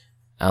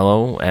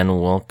Hello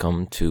and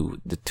welcome to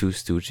the Two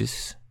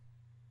Stooges.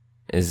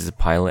 This is a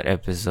pilot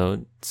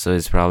episode, so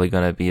it's probably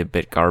gonna be a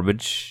bit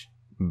garbage,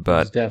 It's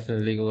but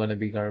definitely gonna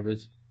be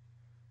garbage.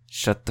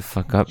 shut the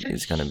fuck up,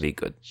 it's gonna be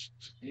good.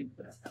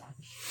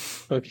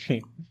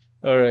 Okay.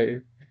 All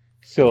right.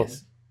 So,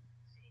 Yes.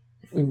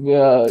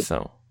 uh,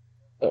 So,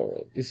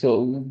 all right.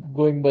 So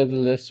going by the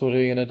list, what are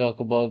we gonna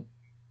talk about?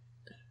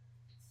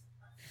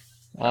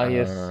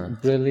 Yes, uh,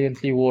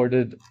 brilliantly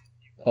worded.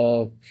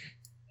 Uh,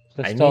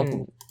 let's I talk.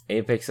 mean,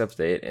 Apex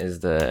Update is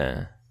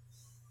the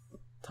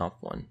top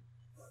one.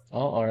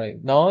 Oh, all right.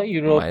 Now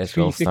you Might wrote as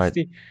well start.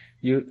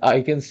 360.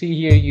 I can see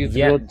here you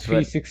Yeah, wrote but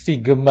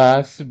 360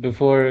 Gamas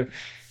before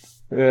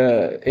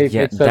yeah,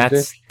 Apex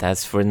update.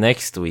 that's for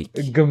next week.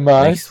 Next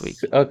week,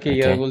 Gamas. Okay,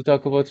 yeah, okay? we'll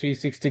talk about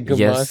 360 Gamas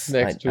Yes,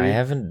 next I week.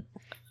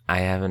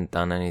 haven't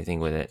done anything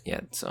with it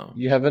yet, so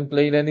You haven't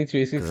played any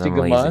because 360 I'm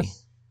lazy.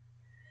 Gamas?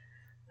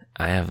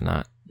 I have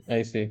not.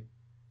 I see.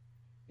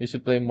 You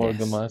should play more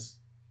Yes. Gamas.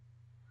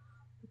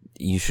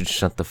 You should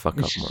shut the fuck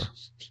up more.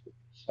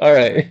 All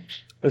right.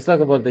 Let's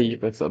talk about the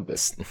Apex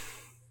update.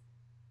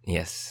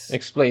 Yes.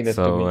 Explain it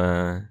to So,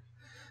 me.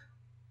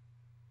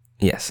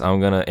 yes, I'm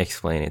gonna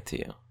explain it to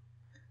you.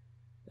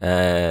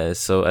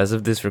 So as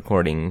of this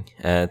recording,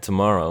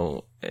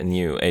 tomorrow a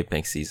new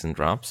Apex season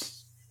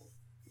drops.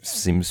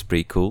 Seems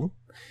pretty cool.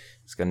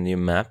 It's got a new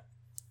map,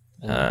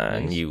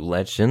 Nice. new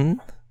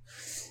legend,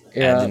 and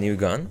Yeah, a new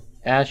gun.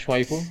 Ash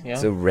Waifu. Yeah.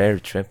 It's a rare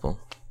triple.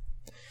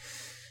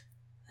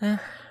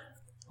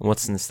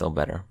 Watson's still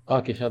better.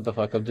 Okay, shut the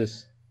fuck up.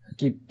 Just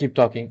keep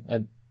talking.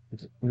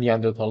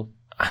 Neanderthal.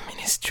 I mean,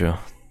 it's true.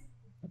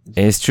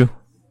 It's true.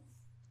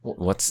 Wh-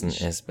 Watson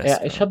is best. Yeah,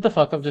 bro. shut the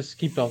fuck up. Just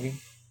keep talking.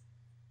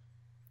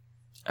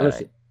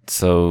 Alright.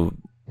 So,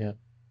 Yeah.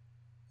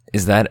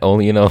 is that all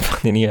you know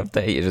about the new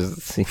update? You just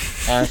see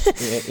Ash.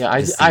 Yeah.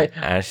 just see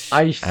Ash.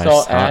 I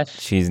saw Ash.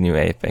 She's new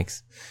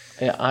Apex.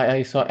 Yeah,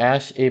 I saw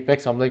Ash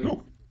Apex. I'm like,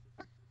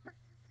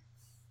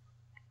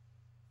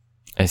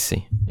 I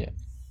see. Yeah.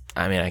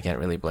 I mean, I can't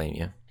really blame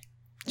you.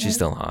 She's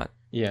still hot.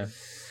 yeah.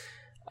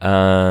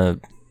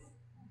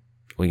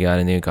 We got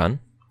a new gun,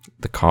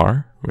 the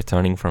car,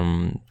 returning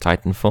from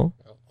Titanfall.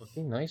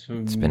 Okay, nice.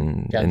 It's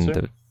been Cancer. in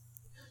the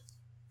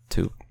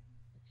two.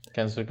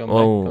 Cancer come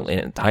Well, back.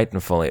 in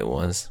Titanfall it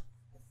was,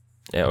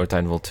 yeah, or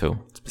Titanfall 2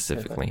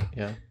 specifically.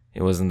 Yeah.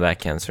 It wasn't that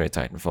cancer at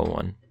Titanfall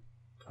 1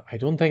 I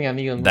don't think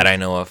any gun that I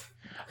know of.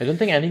 I don't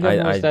think any gun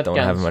I was that don't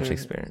cancer. have much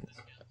experience.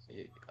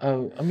 I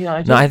mean, I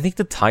just... No, I think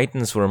the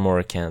Titans were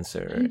more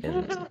cancer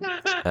in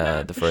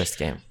the first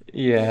game.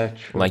 Yeah,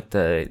 true. Like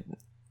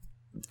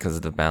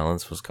because the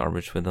balance was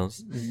garbage with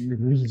those, which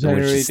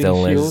Regenerating it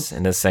still shields. is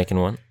in the second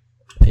one.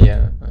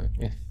 Yeah.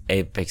 Yeah.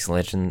 Apex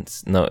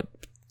Legends, no,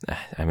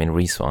 I mean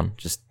Respawn,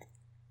 just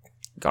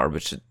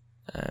garbage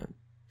at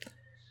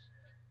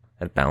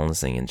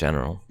balancing in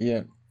general.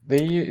 Yeah.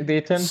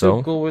 They tend So,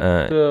 to go with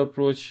the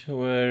approach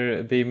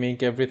where they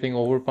make everything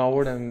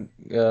overpowered and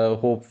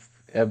hope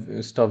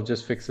stuff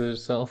just fixes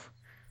itself.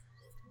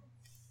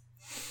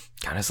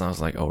 Kind of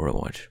sounds like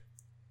Overwatch.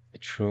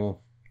 True.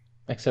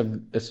 Except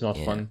it's not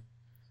Yeah. fun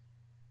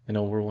in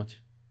Overwatch.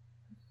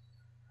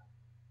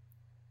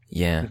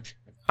 Yeah,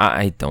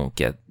 I don't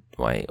get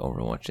why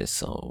Overwatch is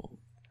so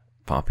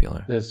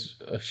popular. There's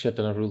a shit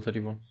ton of Rule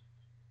 31.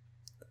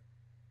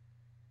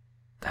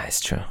 That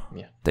is true.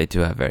 Yeah. They do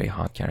have very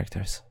hot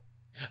characters.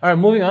 All right,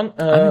 moving on.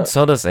 I mean,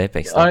 so does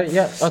Apex. All right,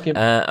 yeah, okay.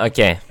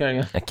 Okay. Carry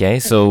on. Okay,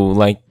 so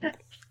like,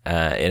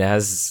 it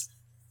has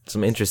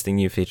some interesting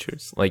new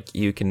features. Like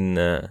you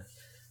can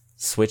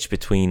switch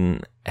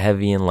between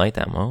heavy and light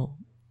ammo.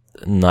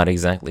 Not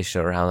exactly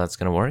sure how that's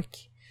gonna work.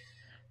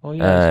 Oh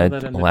yeah, I saw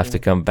that in the We'll have to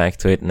thing. come back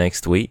to it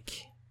next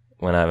week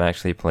when I've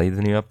actually played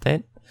the new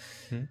update.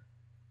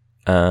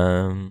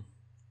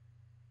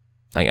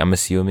 Like I'm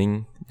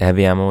assuming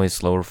heavy ammo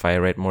is lower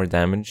fire rate, more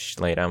damage.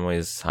 Light ammo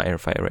is higher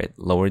fire rate,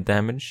 lower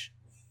damage.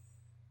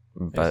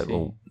 But see.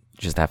 we'll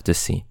just have to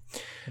see.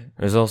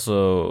 There's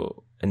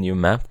also a new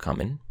map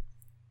coming.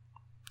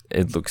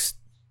 It looks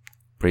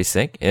pretty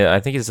sick. I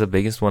think it's the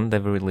biggest one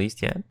they've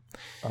released yet.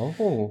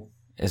 Oh.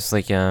 It's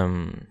like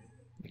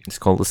it's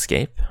called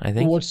Escape, I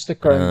think. What's the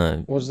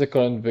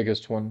current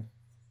biggest one?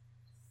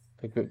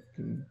 Like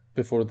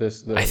before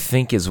this, I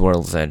think it's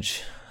World's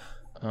Edge.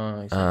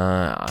 I see.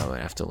 I would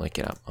have to look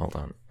it up. Hold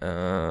on.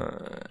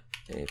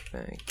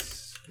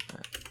 Apex.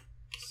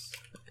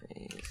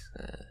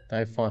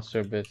 Die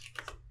faster, bitch.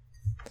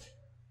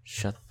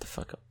 Shut the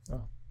fuck up.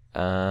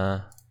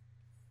 Oh.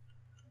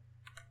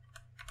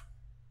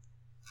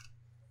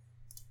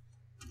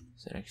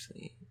 Is it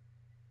actually?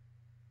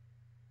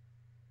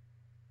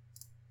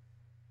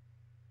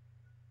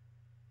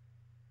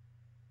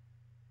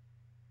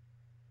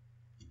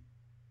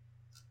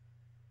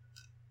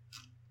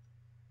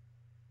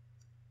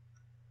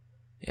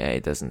 Yeah,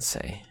 it doesn't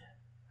say.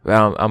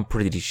 Well, I'm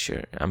pretty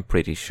sure.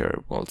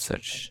 World's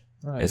Edge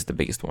Right. is the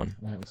biggest one.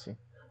 I see.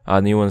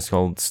 A new one's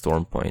called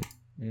Storm Point.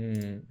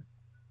 Mm.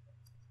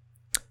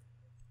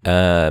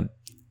 It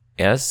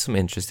has some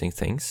interesting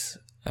things.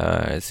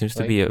 It seems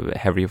to be a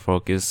heavier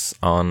focus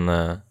on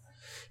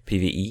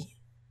PvE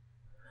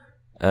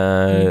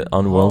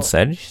On World's How?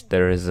 Edge,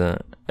 there is an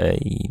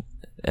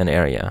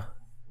area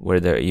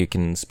where you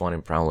can spawn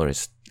in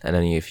prowlers, and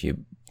then if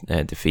you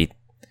defeat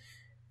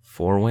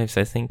 4 waves,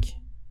 I think,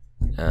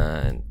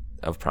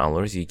 of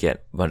prowlers, you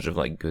get a bunch of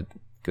like good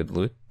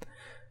loot.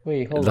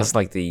 Wait, hold That's on.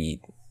 like the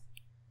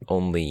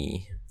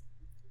only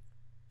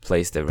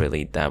place that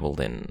really dabbled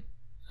in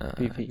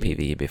PvE.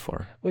 PvE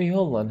before. Wait,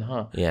 hold on,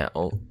 huh? Yeah.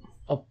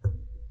 A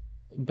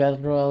battle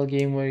royale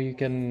game where you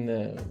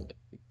can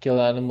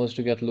kill animals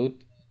to get loot?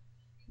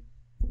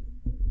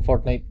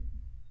 Fortnite.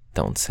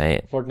 Don't say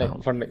it. Fortnite.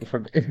 Oh.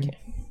 Fortnite.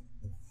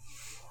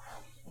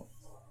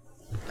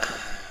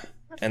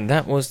 And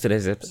that was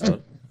today's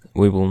episode.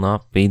 We will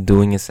not be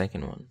doing a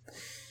second one.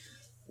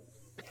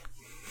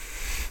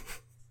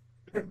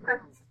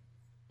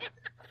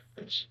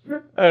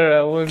 Alright,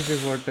 I won't say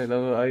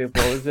Fortnite. I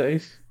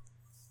apologize.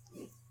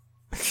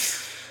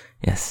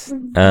 Yes.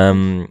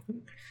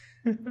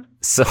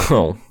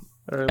 So,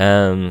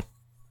 Alright.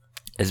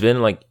 it's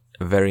been like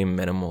very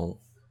minimal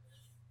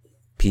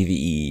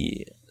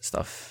PvE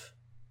stuff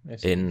I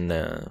see. in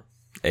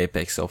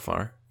Apex so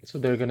far. So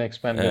they're gonna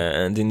expand it.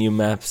 And the new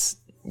maps,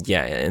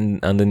 yeah,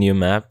 and on the new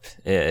map,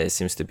 it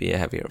seems to be a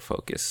heavier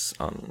focus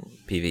on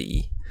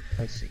PvE.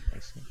 I see.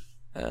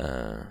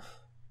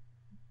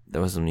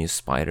 There was some new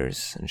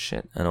spiders and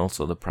shit, and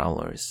also the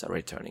prowlers are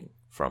returning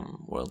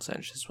from World's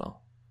Edge as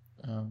well.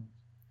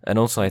 And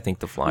also, I think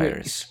the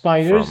flyers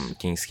spiders? from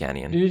King's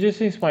Canyon. Did you just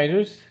say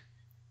spiders?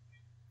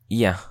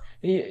 Yeah,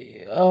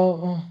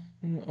 Oh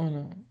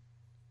no.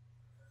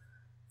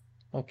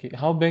 Okay,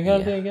 how big are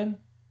Yeah. they again?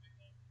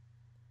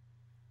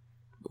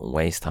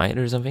 waist height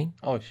or something.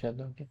 Oh shit,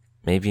 okay.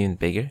 Maybe even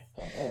bigger.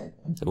 Oh,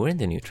 So we're in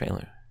the new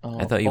trailer.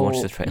 I thought you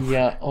watched the trailer.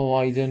 Yeah,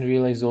 I didn't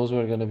realize those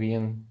were gonna be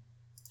in.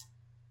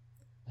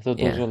 I thought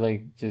those Yeah. were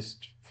like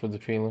just for the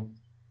trailer.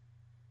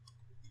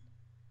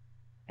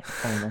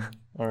 Oh no.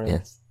 Alright.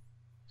 Yes.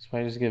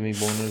 Spiders give me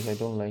boners, I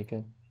don't like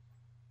it.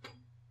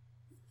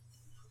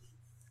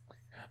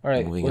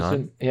 Alright, Moving what's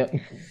on. in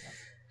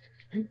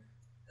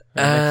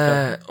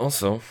next up.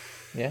 Also,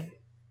 Yeah?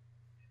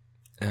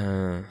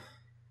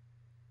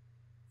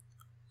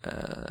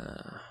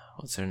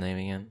 what's her name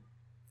again?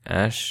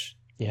 Ash.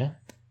 Yeah?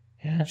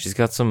 Yeah. She's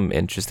got some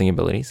interesting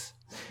abilities.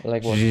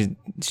 Like what? She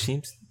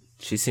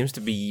seems to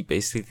be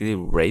basically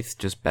Wraith,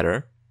 just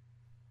better.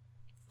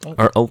 Oh.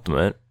 Her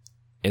ultimate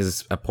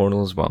is a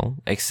portal as well,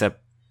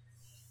 except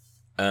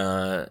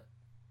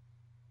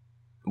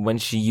when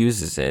she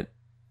uses it,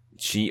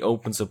 she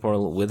opens a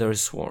portal with her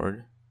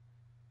sword.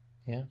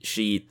 Yeah.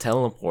 She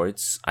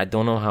teleports. I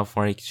don't know how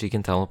far she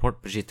can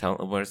teleport, but she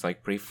teleports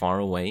like pretty far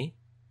away,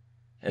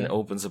 and Yeah.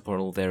 opens a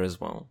portal there as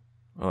well,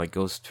 or like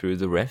goes through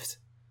the rift,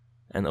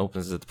 and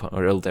opens the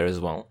portal there as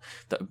well.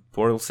 The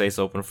portal stays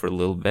open for a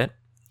little bit,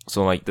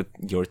 so like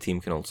your team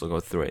can also go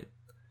through it.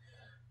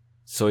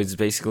 So it's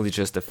basically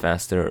just a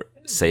faster,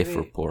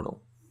 safer Wait.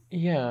 portal.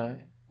 Yeah.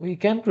 We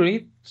can't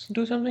Wraiths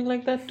do something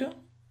like that too?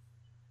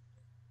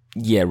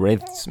 Yeah,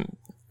 Wraith's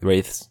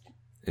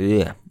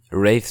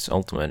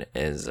ultimate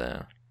is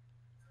a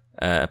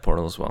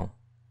portal as well.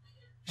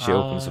 She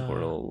opens a Ah.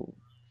 portal,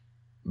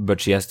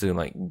 but she has to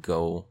like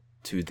go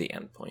to the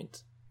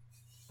endpoint.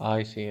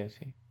 I see.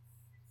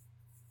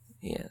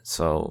 Yeah,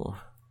 so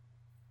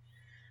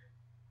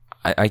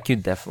I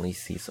could definitely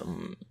see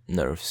some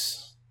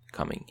nerfs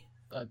coming.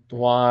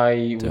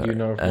 Why to would you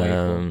her. nerf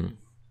Waifu?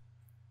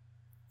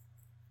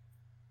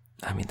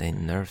 I mean, they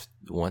nerfed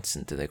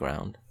Watson to the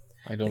ground.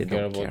 I don't They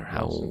care don't about care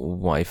how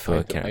Watson. waifu a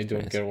I character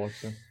don't is. care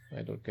Watson.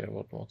 I don't care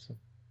about Watson.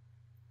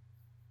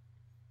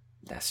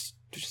 That's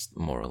just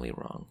morally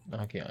wrong.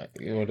 Okay,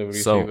 whatever you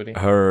say, So buddy.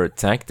 her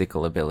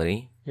tactical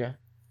ability Yeah.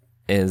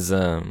 is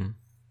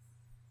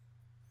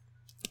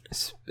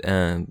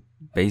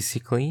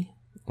basically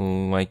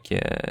like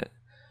a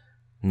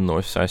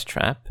North Star's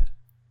trap,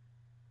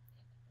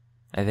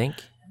 I think,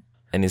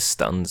 and it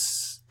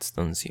stuns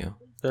you.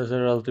 Does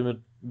her ultimate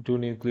do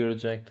nuclear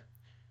eject?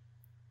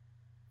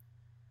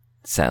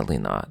 Sadly,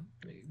 not.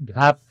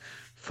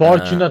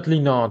 Fortunately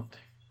not.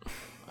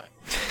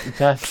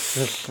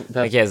 That's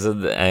Okay, so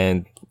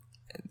and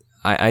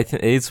I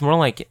think it's more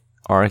like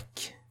arc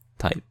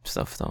type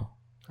stuff though,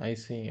 I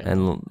see.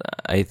 and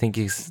I think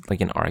it's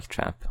like an arc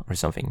trap or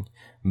something,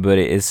 but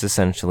it is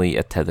essentially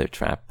a tether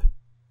trap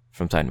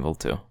from Titanfall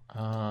 2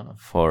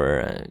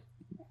 for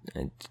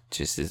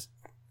just is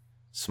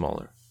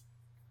smaller.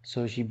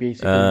 So she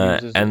basically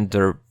uses And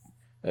they're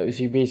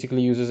she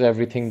basically uses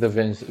everything the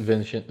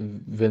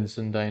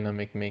Vincent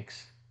dynamic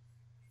makes.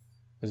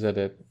 Is that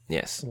it?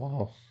 yes,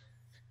 Wow.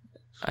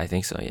 I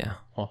think so, yeah.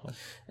 Wow.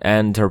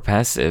 And her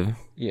passive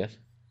Yes.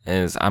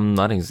 is, I'm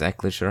not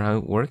exactly sure how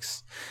it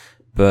works,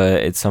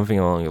 but it's something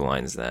along the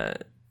lines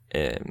that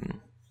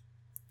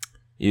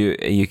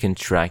you can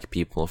track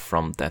people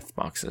from death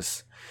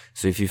boxes.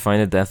 So if you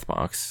find a death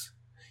box,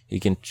 you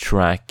can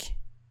track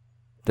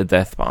the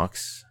death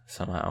box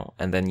somehow,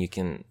 and then you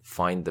can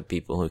find the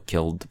people who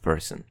killed the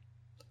person.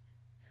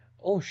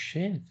 Oh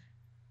shit.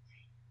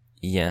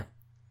 Yeah.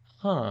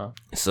 Huh.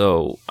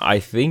 So I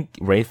think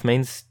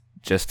Wraithmains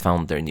just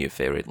found their new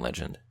favorite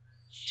legend.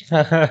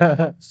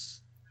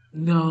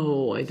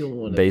 No, I don't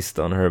want it. based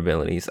on her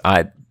abilities.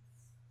 I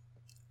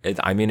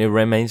mean, it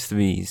remains to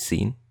be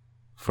seen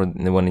for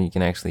when you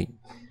can actually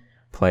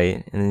play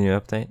it in the new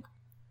update.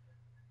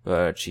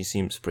 But she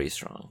seems pretty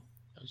strong.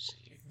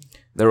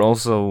 They're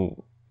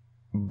also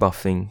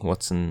buffing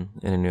Watson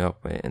in a new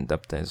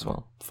update as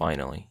well.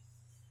 Finally,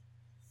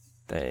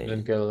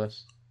 Couldn't care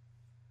less.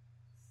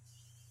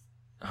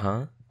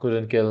 huh?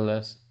 Couldn't care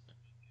less.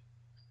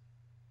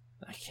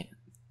 I can't.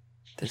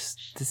 This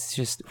is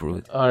just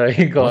rude. All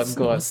right, go on,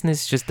 go on. Watson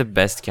is just the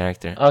best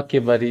character. Okay,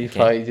 buddy, Okay.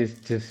 fine.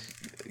 Just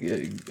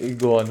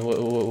go on.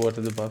 What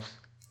are the buffs?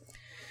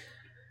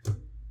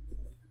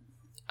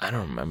 I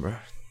don't remember.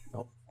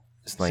 Nope.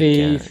 It's like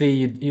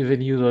See,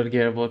 even you don't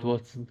care about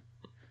Watson.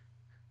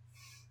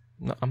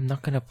 no, I'm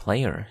not gonna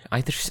play her.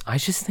 I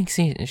just think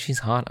she's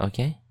hot.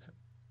 Okay.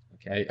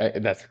 Okay,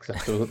 that's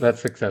acceptable.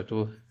 That's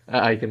acceptable.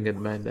 I can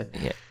get behind that.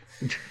 Yeah.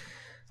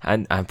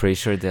 And I'm pretty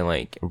sure they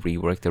like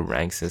reworked the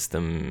rank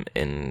system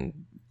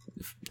in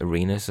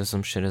arenas or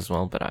some shit as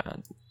well.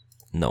 But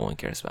no one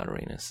cares about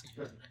arenas.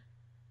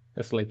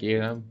 That's like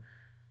ARAM.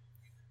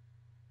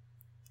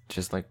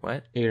 Just like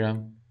what?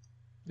 ARAM.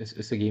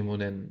 It's a game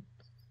mode in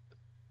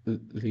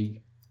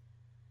League.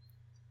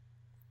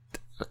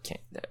 Okay.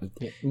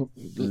 Yeah.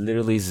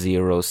 Literally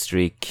zero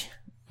streak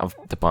of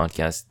the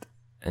podcast,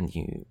 and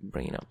you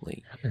bringing up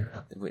League.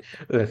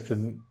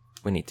 Listen,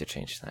 We need to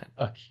change that.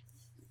 okay.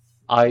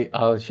 I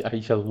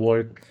shall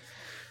work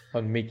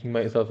on making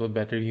myself a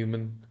better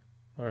human.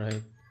 All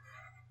right.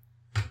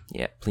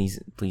 Yeah, please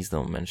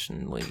don't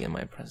mention League in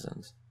my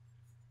presence.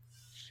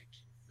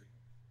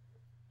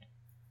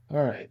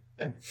 All right.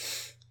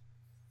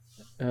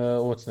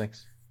 What's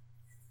next?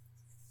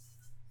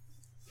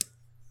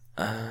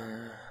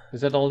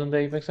 Is that all in the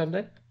Apex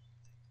update?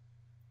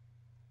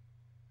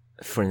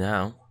 For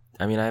now,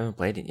 I mean, I haven't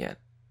played it yet.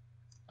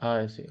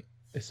 I see.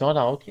 It's not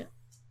out yet.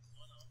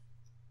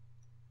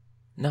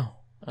 No,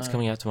 it's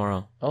coming out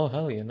tomorrow. Oh,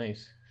 hell yeah,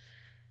 nice.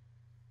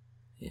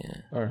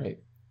 Yeah. All right.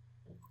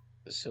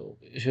 So,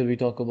 should we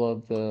talk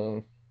about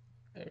the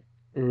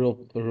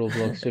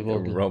Roblox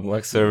Chipotle?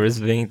 Roblox servers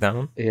being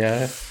down.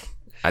 Yeah.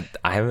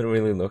 I haven't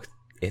really looked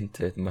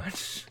into it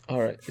much. All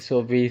right.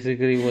 So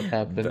basically, what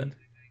happened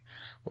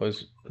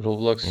was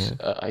Roblox.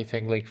 I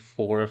think like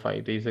 4 or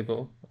 5 days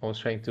ago, I was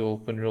trying to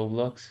open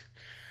Roblox,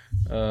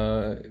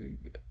 and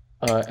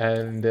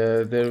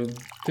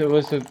there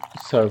was a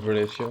server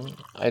issue.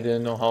 I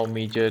didn't know how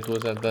major it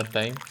was at that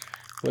time,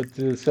 but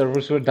the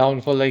servers were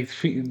down for like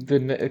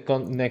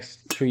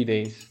next 3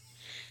 days.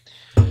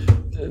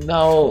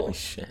 Now, Holy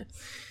shit.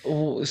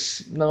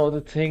 now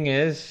the thing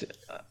is,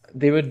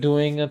 they were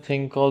doing a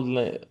thing called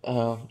like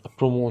a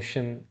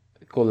promotion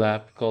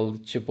collab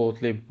called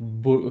Chipotle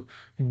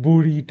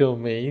Burrito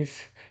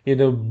Maze. You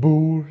know,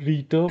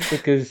 burrito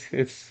because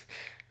it's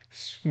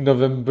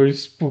November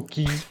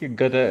spooky. You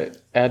gotta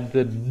add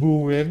the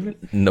boo in.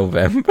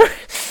 November.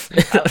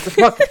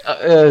 Fuck,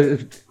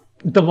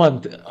 the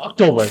month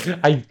October.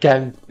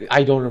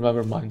 I don't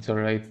remember months. All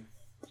right.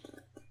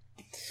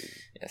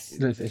 Yes.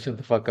 Let's shut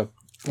the fuck up.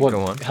 What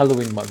Go on.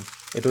 Halloween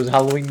month? It was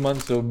Halloween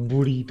month, so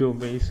burrito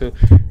maze. So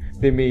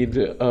they made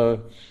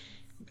an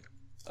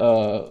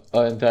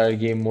entire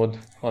game mode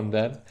on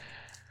that.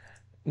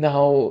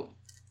 Now,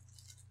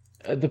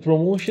 the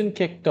promotion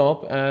kicked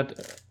off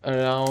at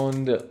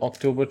around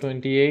October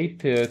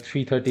 28th,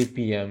 3:30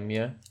 p.m.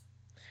 Yeah,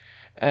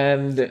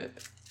 and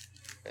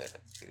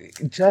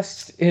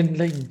just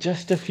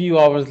a few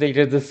hours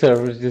later, the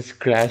servers just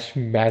crashed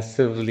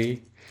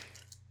massively.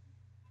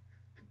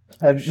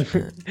 And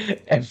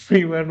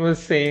everyone was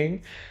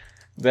saying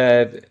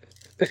that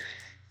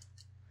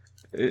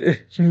the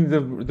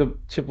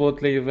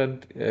Chipotle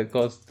event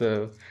caused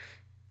the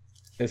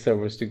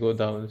servers to go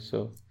down.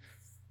 So,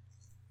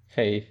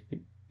 hey,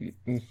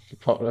 the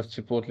power of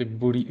Chipotle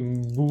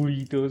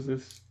burritos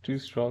is too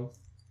strong.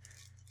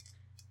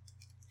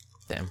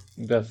 Damn.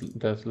 That's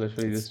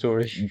literally the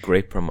story.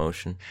 Great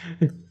promotion.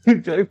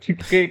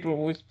 Great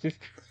promotion. Just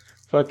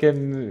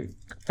fucking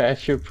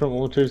crash your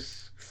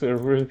promoters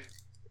server.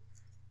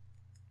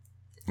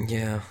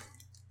 Yeah.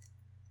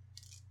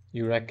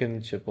 You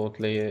reckon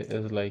Chipotle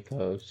is like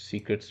a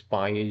secret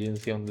spy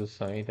agency on the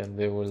side, and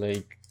they were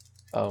like,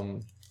 I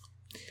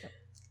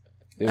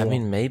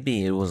mean,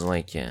 maybe it was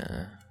like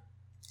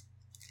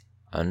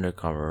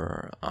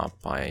undercover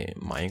up by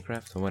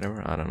Minecraft or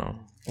whatever. I don't know.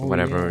 Oh,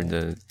 Whatever yeah.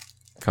 the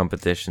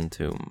competition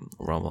to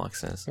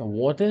Roblox is.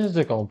 What is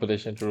the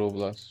competition to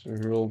Roblox?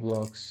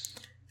 Roblox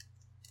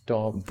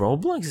top.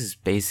 Roblox is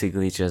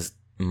basically just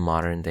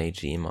modern day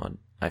Gmod,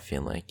 I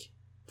feel like,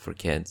 for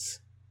kids.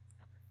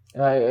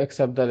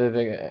 Except that it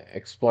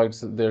exploits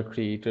their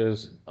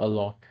creators a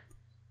lot.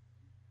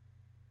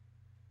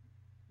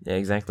 Yeah,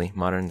 exactly.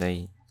 Modern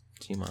day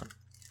Gmod.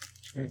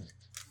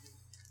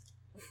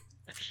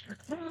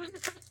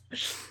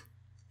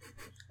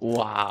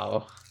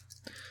 Wow.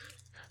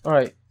 All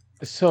right.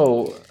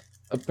 So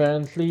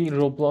apparently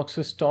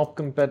Roblox's top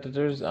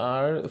competitors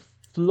are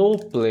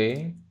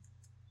Flowplay,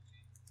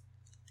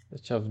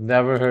 which I've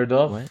never heard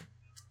of. What?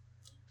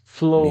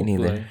 Me Flow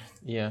neither. Play.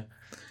 Yeah.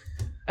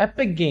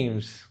 Epic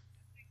Games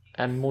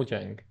and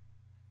Mojang.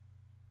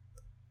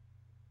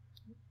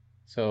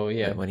 So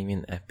yeah, What do you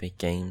mean Epic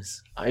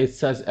Games? it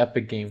says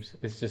Epic Games.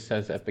 It just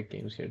says Epic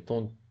Games here.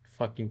 Don't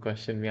fucking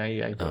question me.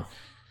 I Oh, don't.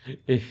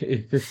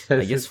 It just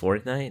I says guess it.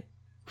 Fortnite.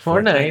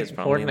 Fortnite is Fortnite.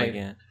 probably like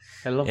Fortnite.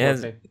 a. I love It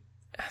has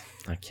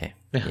Fortnite. okay.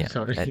 I'm Yeah,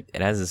 sorry.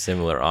 it has a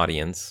similar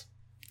audience.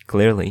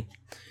 Clearly.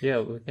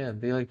 Yeah, yeah,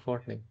 they like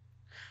Fortnite.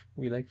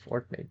 We like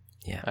Fortnite.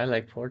 Yeah, I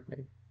like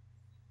Fortnite.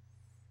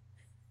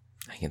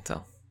 I can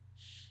tell.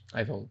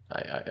 I don't.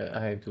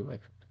 I do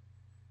like.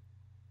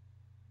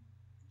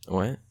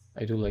 What?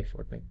 I do like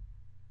Fortnite.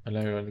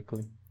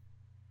 Unironically.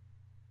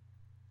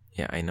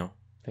 Yeah, I know.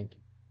 Thank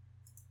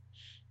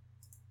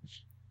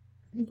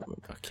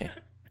Okay.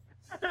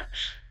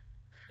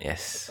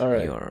 Yes, All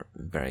right. you're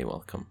very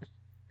welcome. you.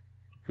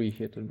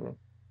 Appreciate it, bro.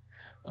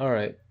 All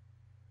right.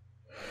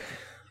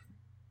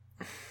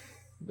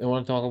 I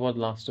want to talk about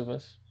Last of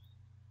Us.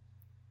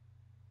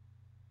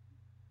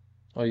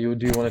 Or do you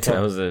want to That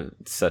talk? was a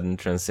sudden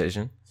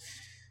transition.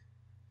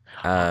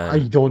 I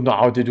don't know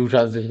how to do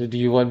transition. Do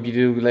you want me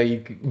to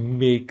like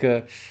make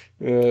a?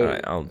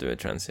 Alright, I'll do a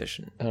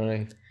transition. All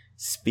right.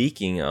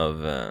 Speaking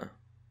of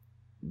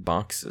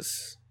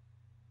boxes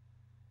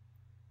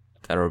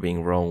that are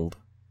being rolled,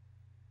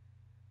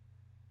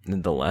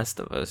 in The Last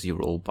of Us, you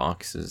roll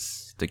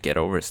boxes to get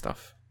over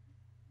stuff.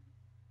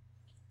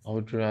 I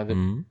would rather.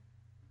 Hmm?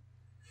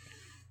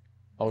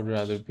 I would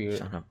rather be.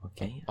 Shut up,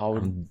 okay? I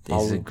would. I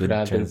This is a would good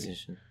rather.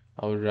 transition.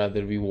 I would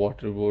rather be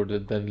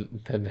waterboarded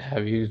than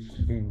have you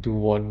do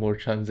one more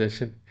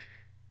transition.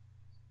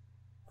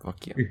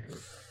 Fuck you.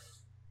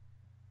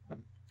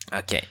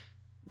 Okay,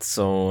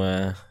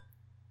 so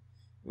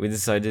we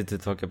decided to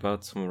talk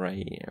about some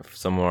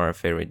of our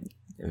favorite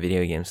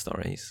video game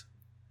stories.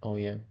 Oh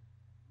yeah.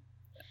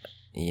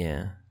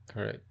 Yeah,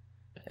 Correct.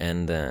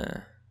 and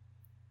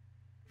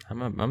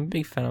I'm a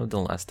big fan of The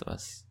Last of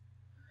Us.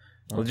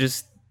 I'll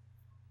just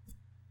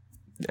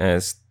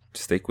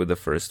stick with the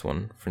first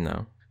one for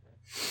now.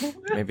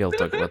 Maybe I'll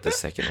talk about the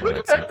second one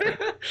at some point.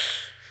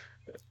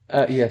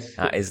 Yes.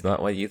 It's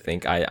not what you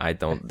think. I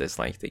don't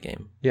dislike the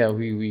game. Yeah,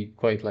 we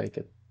quite like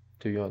it,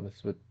 to be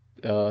honest. But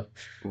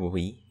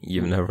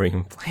You've never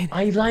even played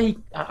it.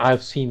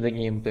 I've seen the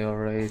gameplay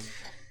already.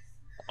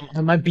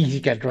 My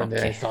PC can't run it.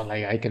 Okay. It's not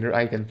like I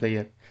can play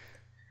it.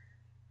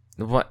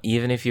 What?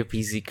 Even if your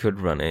PC could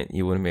run it,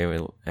 you wouldn't be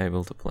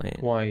able to play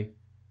it. Why?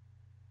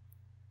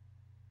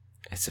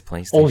 It's a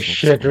PlayStation. Oh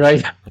shit! exclusive.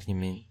 Right. What do you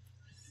mean?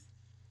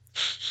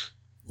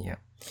 Yeah.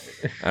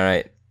 All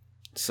right.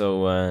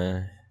 So,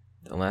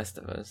 The Last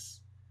of Us.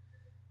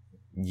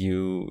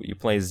 You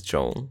play as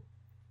Joel.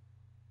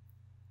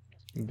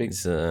 Big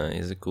He's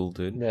a cool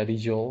dude. Daddy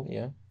Joel.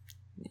 Yeah.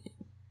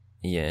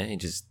 Yeah, he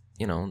just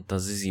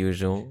does his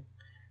usual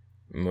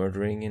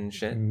murdering and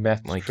shit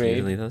Meth like he trade.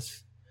 usually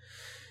does.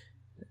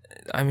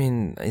 I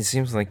mean, it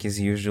seems like his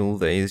usual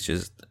days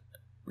just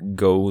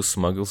go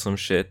smuggle some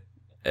shit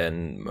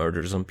and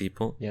murder some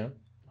people Yeah.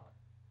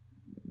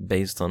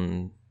 based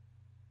on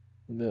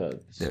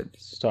The The-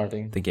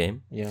 starting. the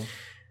game. Yeah.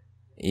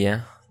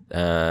 Yeah.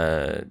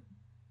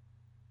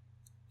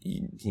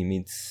 He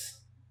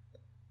meets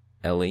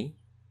Ellie,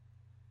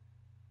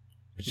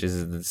 which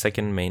is the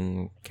second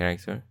main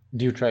character.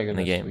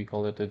 Deuteragonist. game. We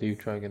call it a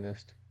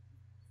Deuteragonist.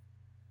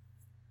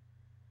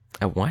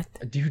 A what?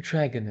 A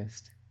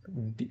Deuteragonist.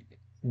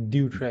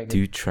 Deuteragonist.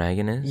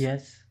 Deuteragonist?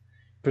 Yes.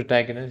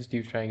 Protagonist,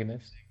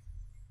 Deuteragonist.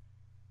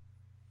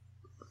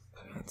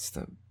 That's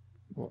the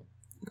What?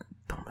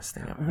 dumbest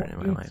thing I've heard in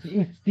my life.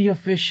 It's the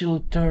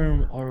official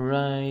term,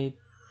 alright.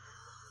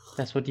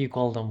 That's what you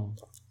call them.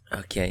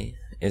 Okay,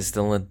 it's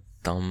still a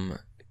dumb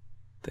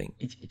thing.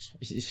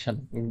 Shut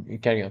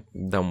up. Carry on.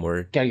 Dumb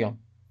word. Carry on.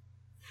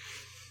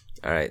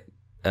 Alright.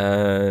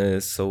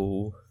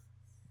 So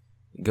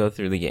go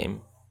through the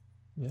game.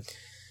 Yes.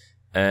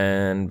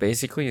 And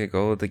basically the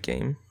goal of the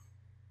game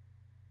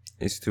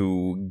is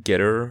to get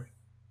her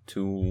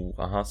to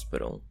a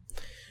hospital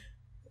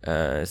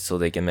so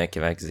they can make a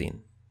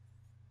vaccine.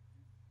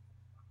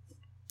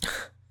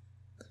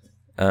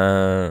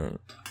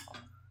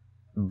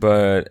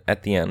 But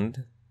at the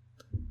end,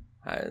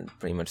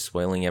 pretty much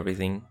spoiling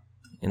everything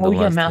in the Oh yeah,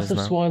 Last of Us massive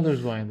now.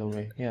 spoilers, by the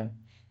way. Yeah.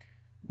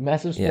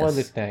 Massive spoiler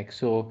Yes. tag.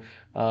 So,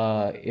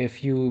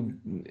 if you,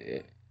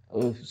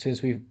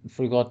 since we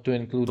forgot to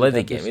include Play it the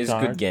at the game. It's a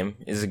start, good game.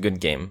 It's a good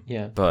game.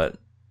 Yeah. But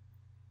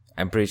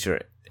I'm pretty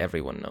sure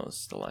everyone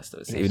knows The Last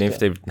of Us. Yes, Even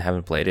if yeah. they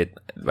haven't played it,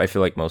 I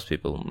feel like most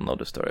people know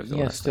the story of The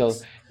Yeah, Last still, of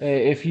Us.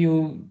 if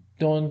you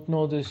don't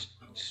know the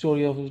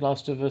story of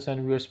Last of Us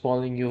and we're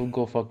spoiling you,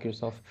 go fuck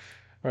yourself.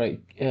 All right,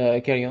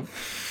 carry on.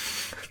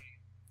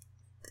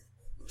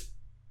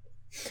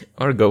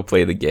 Or go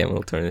play the game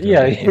alternatively.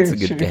 Yeah, It's a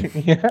good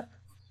game. Yeah.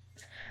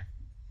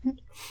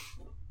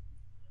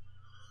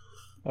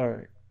 All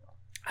right.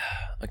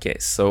 Okay,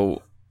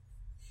 so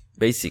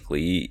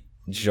basically,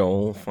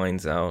 Joel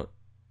finds out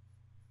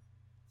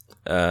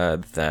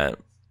that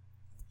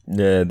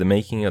the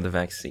making of the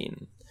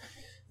vaccine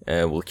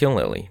will kill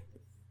Ellie.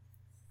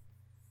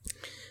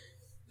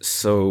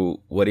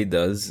 So what he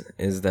does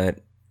is that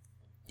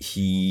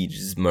he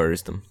just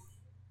murders them,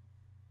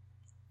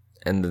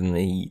 and then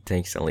he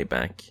takes Ellie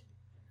back,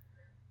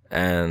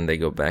 and they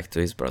go back to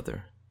his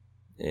brother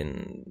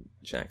in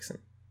Jackson.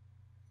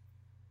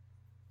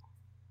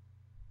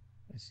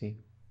 I see.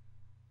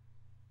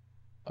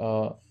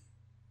 Uh,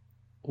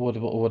 what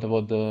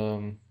about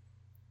the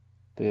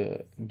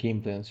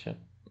gameplay and shit?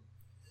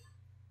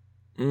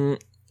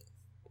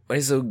 What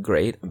is so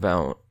great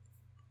about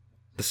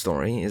the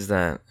story is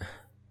that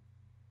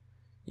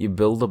you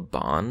build a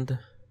bond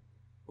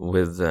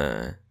with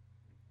the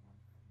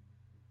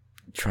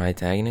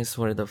Tritagonist.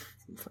 What are the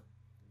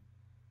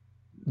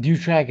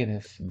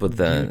Deuteragonist. but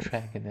the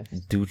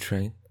Deuteragonist.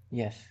 Dutrade?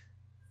 Yes.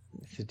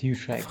 It's a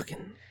Deuteragonist.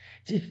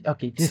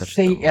 Fucking Just such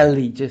say dumb.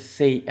 Ellie. Just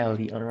say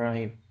Ellie,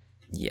 alright?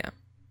 yeah.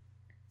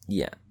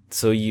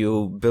 So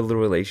you build a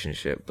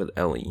relationship with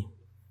Ellie.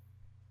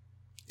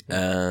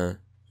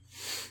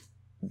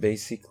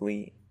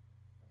 Basically,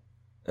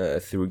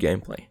 through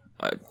gameplay.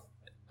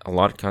 A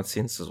lot of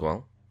cutscenes as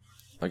well.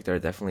 Like there are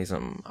definitely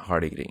some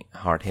hard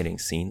hitting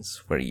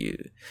scenes where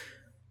you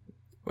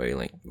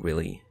like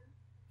really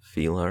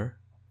feel her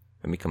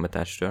and become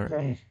attached to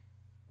her.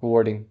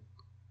 Rewarding.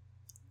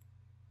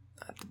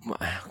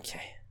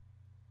 Okay.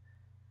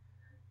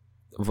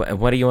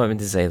 What do you want me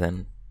to say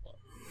then?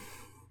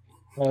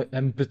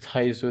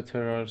 Empathize with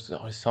her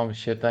or some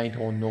shit. I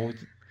don't know.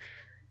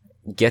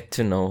 Get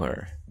to know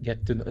her.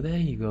 Get to know. There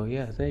you go.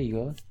 Yeah, there you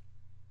go.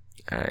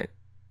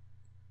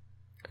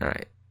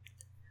 Alright.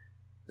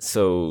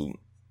 So,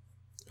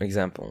 for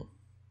example,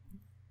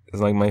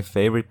 it's like my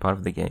favorite part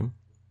of the game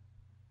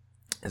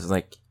is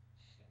like,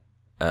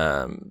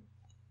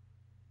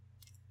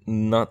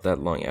 not that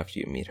long after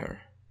you meet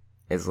her.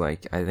 It's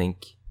like, I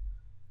think,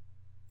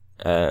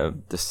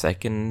 the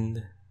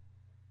second,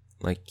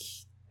 like,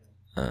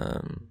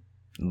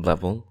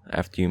 level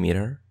after you meet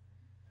her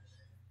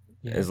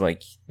is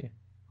like,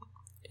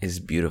 is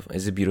beautiful.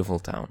 It's a beautiful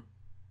town.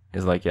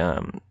 It's like,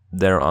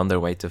 they're on their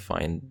way to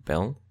find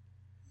Belle.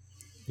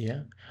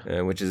 Yeah.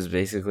 Which is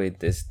basically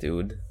this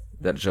dude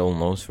that Joel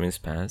knows from his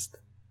past.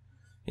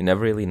 You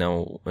never really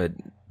know, but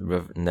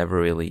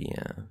never really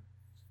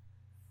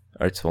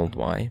are told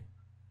why.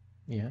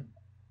 Yeah.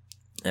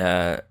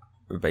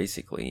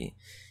 Basically,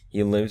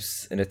 he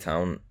lives in a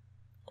town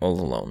all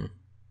alone.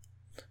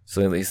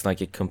 So it's like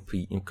a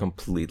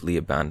completely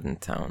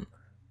abandoned town.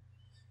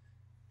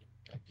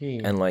 Okay.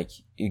 And like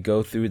you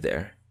go through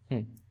there,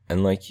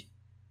 and like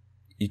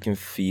you can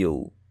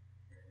feel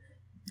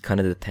kind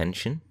of the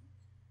tension.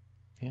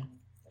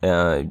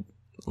 Yeah.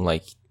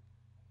 Like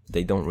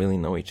they don't really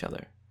know each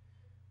other.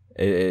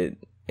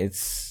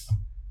 It's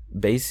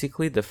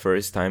basically the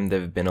first time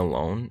they've been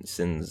alone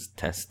since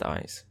Tess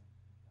dies.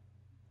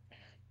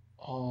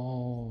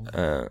 Oh.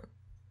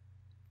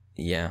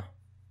 Yeah.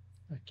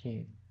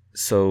 Okay.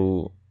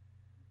 So,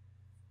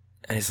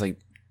 and it's like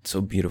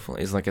so beautiful.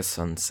 It's like a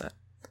sunset,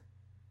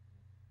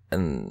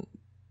 and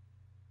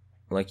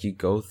like you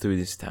go through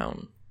this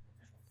town,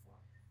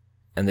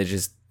 and they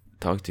just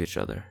talk to each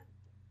other.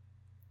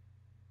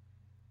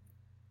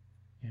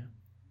 Yeah.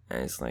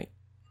 And it's like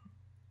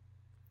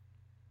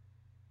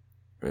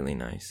really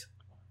nice.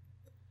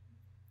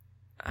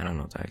 I don't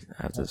know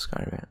how to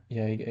describe it.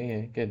 Yeah, I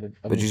get it.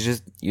 But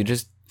you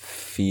just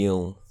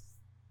feel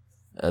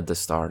at the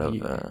start of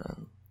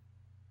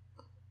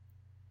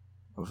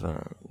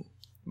a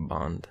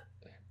bond.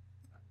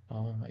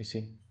 Oh, I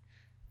see.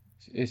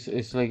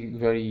 It's like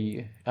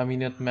very. I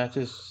mean, it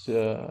matches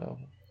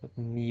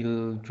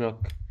Neil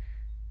Drucker,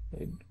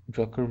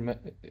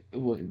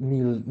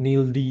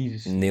 Neil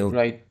D's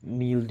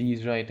Neil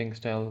D's writing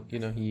style. You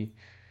know, he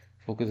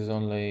focuses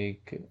on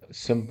like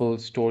simple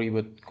story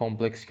with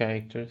complex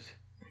characters.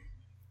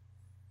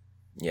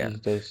 Yeah, He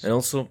does and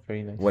also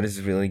very nice. what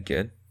is really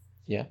good,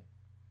 Yeah,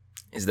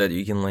 is that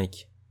you can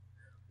like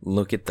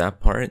look at that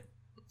part,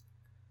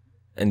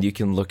 and you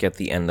can look at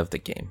the end of the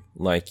game,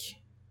 like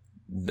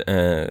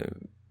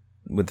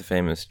with the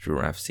famous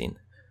giraffe scene,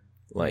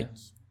 like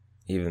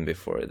even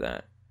before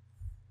that,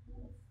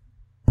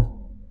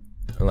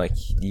 like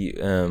you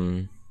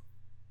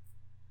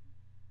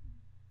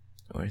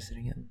where is it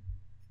again?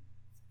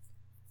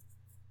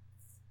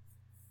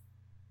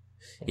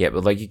 Yeah,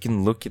 but like you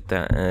can look at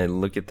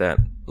that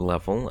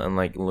level, and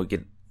like look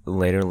at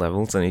later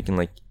levels, and you can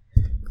like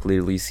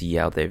clearly see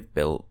how they've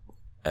built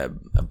a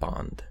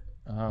bond.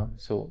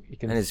 so you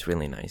can. And it's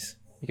really nice.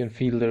 You can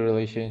feel the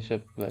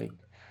relationship, like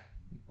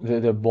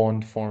the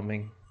bond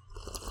forming.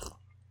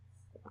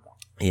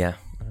 Yeah.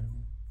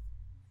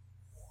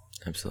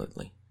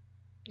 Absolutely.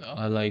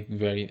 I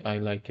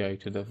like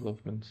character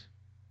developments.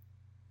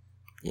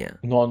 Yeah.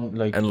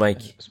 And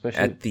like especially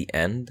at the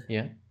end,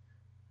 yeah,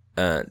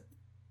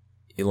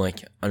 you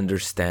like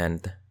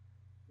understand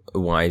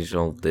why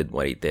Joel did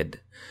what he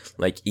did.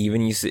 Like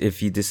even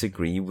if you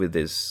disagree with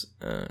his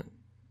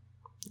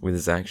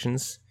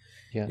actions,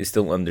 you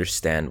still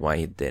understand why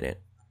he did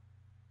it.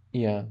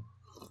 Yeah.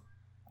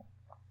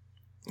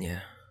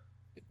 Yeah.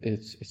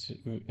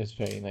 It's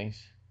very nice,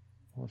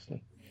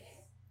 honestly.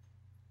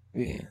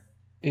 Yeah.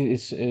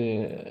 it's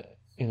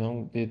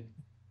it.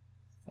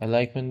 I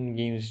like when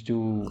games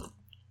do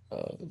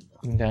uh,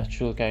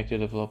 natural character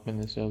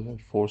development instead of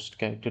like forced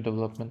character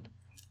development.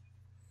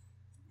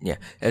 Yeah,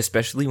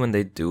 especially when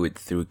they do it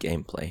through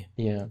gameplay,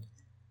 Yeah,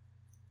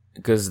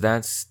 because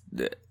that's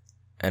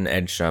an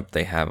edge up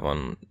they have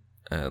on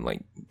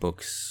like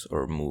books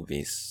or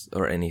movies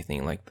or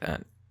anything like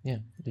that. yeah,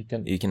 they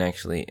can You can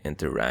actually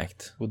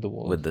interact with the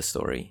with world. the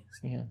story.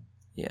 Yeah,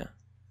 Yeah,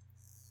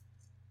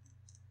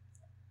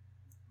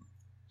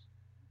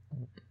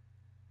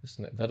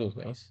 that was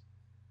nice.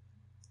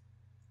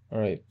 All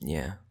right,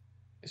 yeah,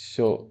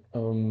 so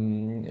all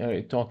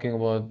right, talking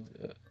about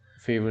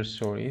favorite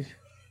stories.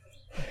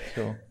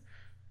 So,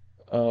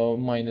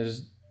 mine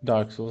is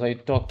Dark Souls. I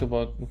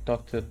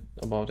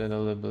about it a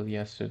little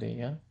yesterday.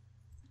 Yeah.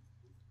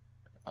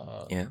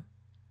 Uh, yeah,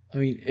 I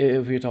mean,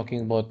 if we're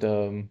talking about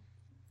a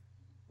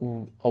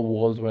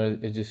world where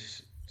it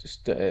just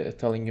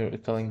telling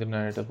the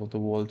narrative of the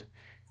world,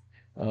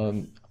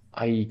 um,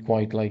 I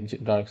quite like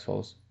Dark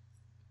Souls.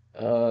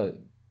 Uh,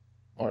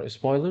 or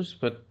spoilers,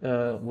 but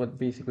what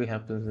basically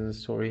happens in the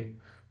story,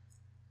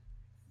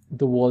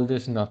 the world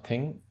is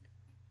nothing.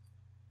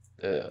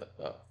 Uh,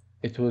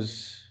 it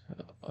was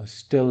a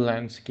still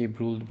landscape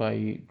ruled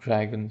by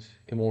dragons,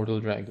 immortal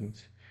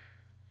dragons.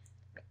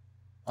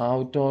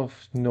 Out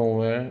of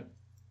nowhere,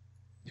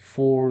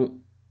 four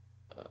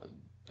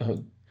uh,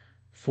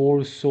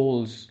 four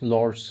souls,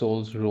 Lord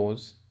souls,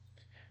 rose.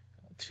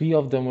 Three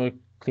of them were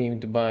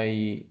claimed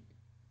by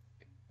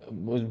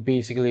was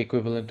basically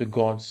equivalent to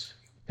gods.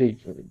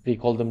 They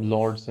call them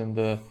lords in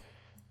the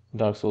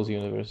Dark Souls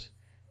universe.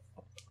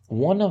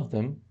 One of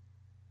them,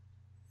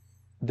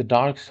 the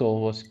Dark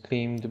Soul, was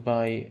claimed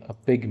by a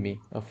pygmy,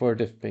 a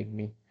furtive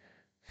pygmy,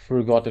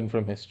 forgotten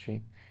from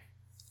history.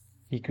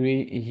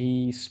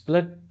 He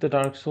split the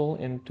Dark Soul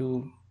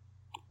into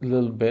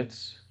little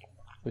bits,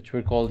 which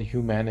were called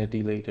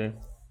humanity later.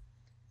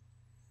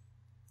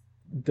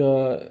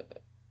 The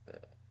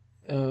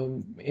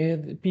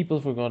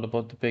People forgot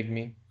about the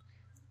pygmy.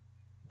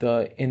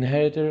 The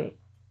inheritor,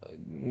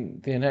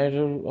 the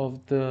inheritor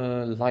of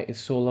the light,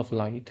 soul of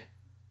light,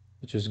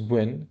 which was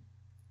Gwyn,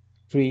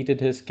 created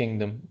his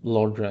kingdom,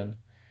 Lordran.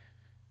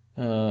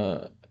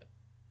 Uh,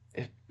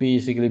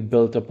 Basically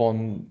built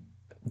upon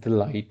the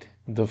light,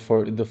 the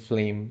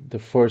flame, the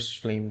first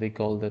flame they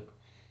called it.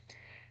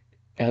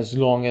 As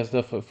long as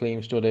the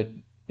flame stood, it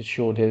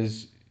showed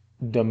his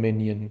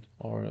dominion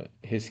or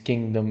his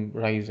kingdom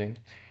rising.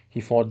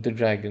 He fought the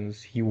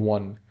dragons. He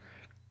won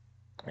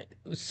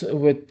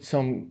with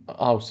some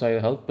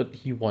outside help, but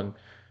he won.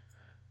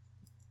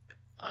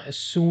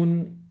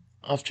 Soon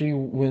after he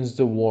wins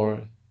the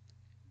war,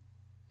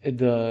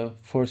 the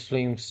first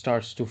flame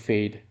starts to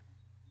fade.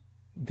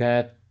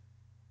 That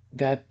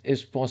that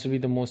is possibly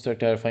the most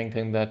terrifying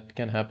thing that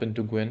can happen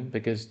to Gwyn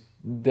because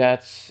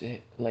that's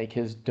like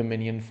his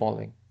dominion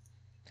falling.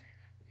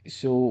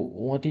 So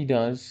what he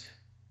does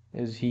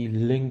is he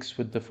links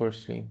with the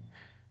first flame.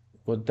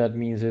 What that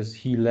means is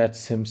he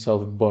lets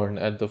himself burn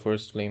at the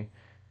first flame,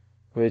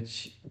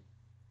 which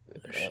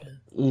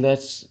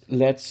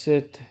lets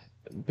it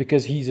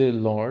because he's a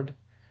lord.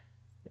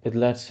 It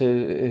lets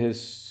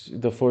his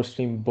the first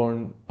flame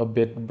burn a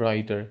bit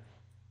brighter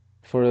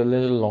for a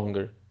little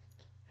longer.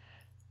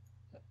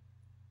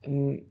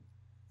 N-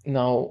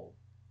 Now,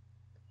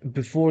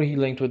 before he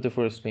linked with the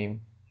first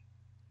flame,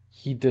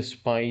 he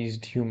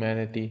despised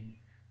humanity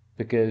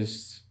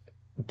because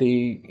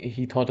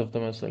he thought of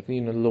them as like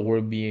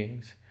lower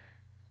beings.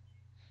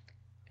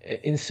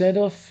 Instead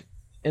of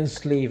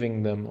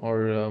enslaving them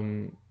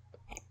or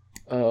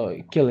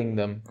killing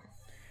them,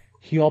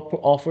 he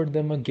offered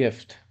them a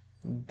gift,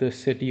 the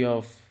city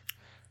of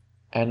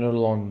Anor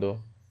Londo.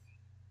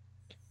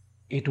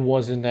 It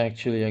wasn't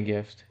actually a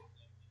gift.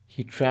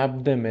 He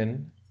trapped them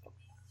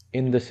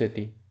in the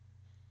city.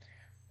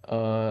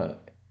 Uh,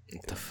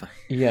 what the fuck?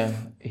 yeah,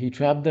 he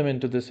trapped them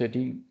into the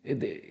city.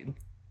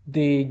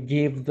 They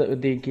gave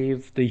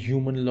the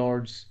human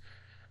lords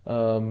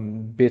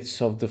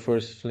bits of the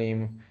first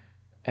flame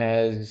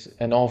as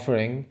an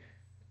offering,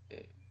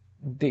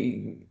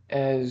 they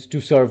as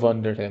to serve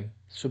under him.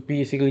 So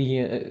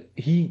basically,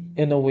 he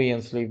in a way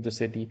enslaved the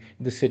city.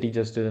 The city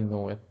just didn't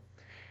know it.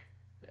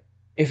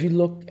 If you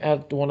look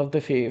at one of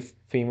the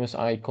famous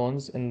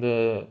icons in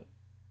the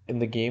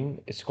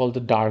game, it's called the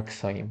Dark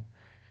Sign.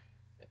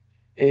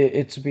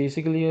 It's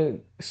basically a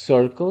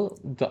circle.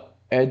 The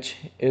edge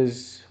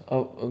is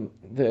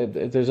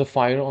there's a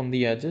fire on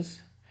the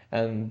edges,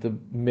 and the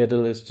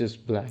middle is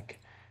just black.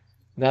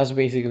 That's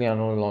basically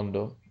Anor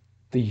Londo.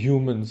 The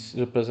humans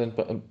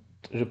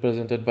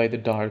represented by the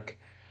dark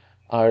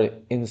are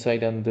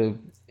inside, and the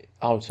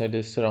outside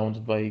is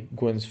surrounded by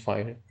Gwyn's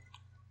fire.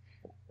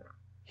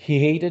 He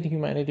hated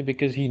humanity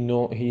because he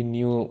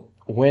knew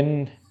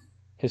when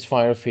his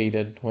fire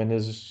faded, when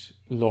his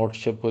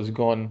lordship was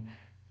gone,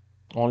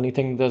 only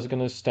thing that's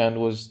gonna stand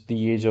was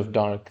the age of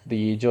dark,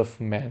 the age of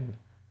man.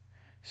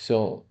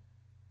 So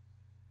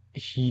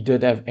he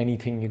did have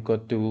anything he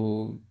could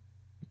to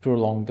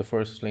prolong the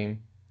first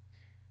flame.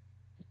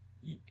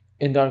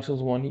 In Dark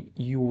Souls 1,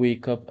 you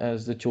wake up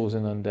as the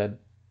chosen undead.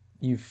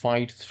 You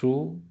fight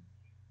through,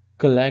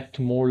 collect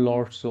more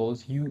Lord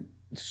Souls. You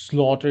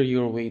slaughter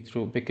your way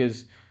through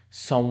because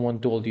someone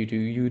told you to.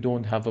 You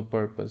don't have a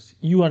purpose.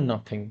 You are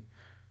nothing.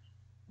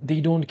 They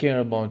don't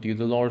care about you.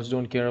 The Lords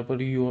don't care about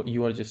you.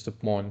 You are just a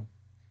pawn.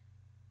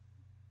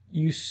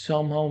 You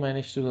somehow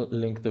manage to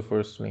link the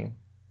first flame,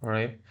 all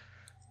right?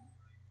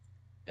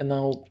 And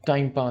now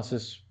time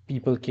passes.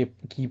 People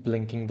keep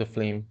linking the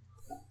flame.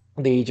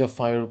 The Age of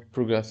Fire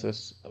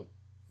progresses,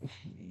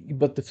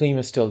 but the flame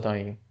is still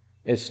dying.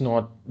 It's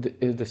not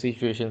the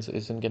situation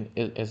isn't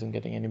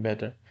getting any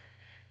better.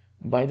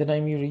 By the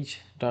time you reach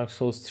Dark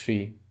Souls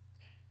 3,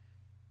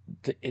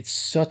 it's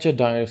such a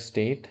dire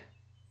state.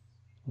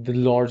 The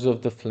Lords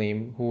of the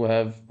Flame who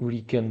have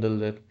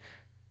rekindled it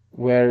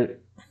were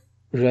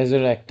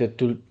resurrected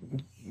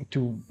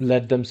to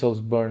let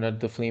themselves burn at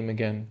the flame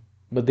again,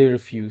 but they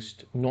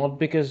refused, not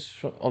because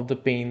of the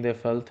pain they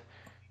felt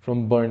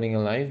from burning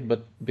alive,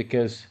 but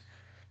because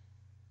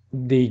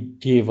they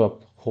gave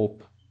up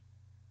hope.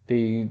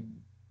 They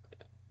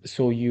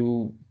so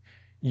you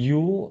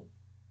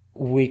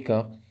wake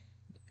up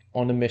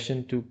on a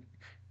mission to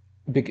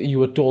you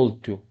were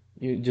told to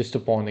you just a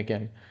pawn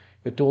again.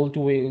 You're told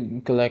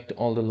to collect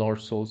all the Lord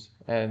souls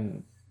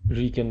and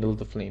rekindle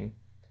the flame.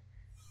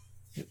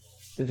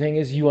 The thing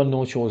is, you are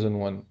no chosen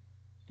one.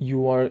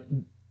 You are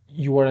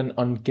you are an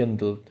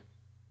unkindled,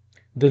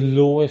 the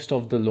lowest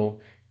of the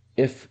low.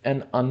 If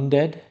an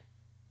undead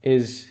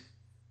is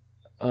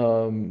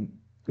um,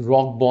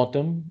 rock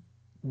bottom,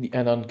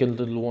 an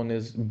unkindled one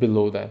is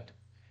below that.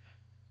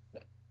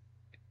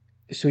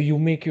 So you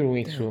make your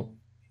way Damn. through.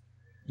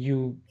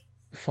 You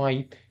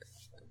fight.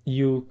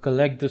 You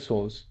collect the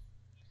souls.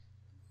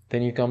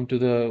 Then you come to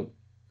the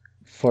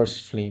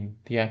first flame,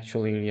 the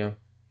actual area,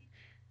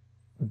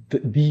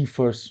 the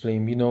first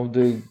flame.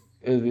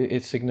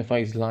 It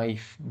signifies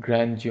life,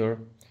 grandeur.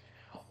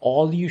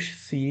 All you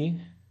see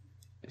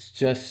is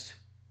just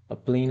a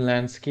plain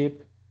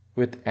landscape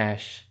with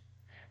ash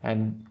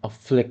and a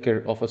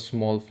flicker of a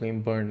small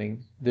flame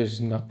burning.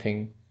 There's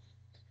nothing.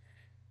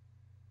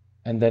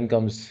 And then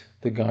comes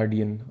the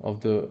guardian of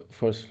the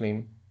first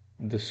flame,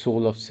 the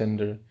soul of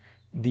cinder,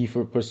 the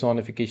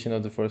personification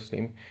of the first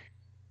flame.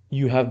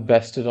 You have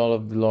bested all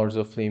of the lords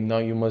of flame. Now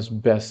you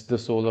must best the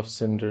soul of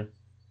cinder.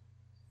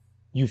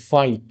 You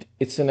fight.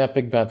 It's an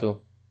epic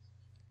battle.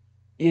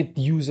 It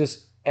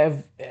uses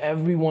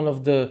every one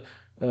of the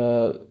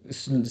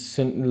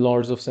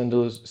lords of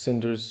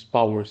cinder's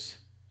powers.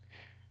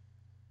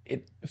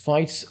 It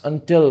fights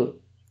until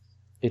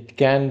it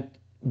can't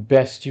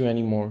best you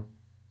anymore.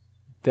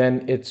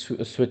 Then it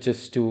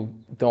switches to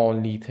the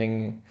only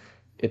thing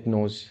it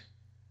knows.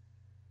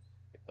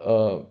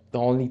 The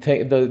only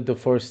thing, the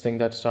first thing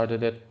that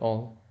started it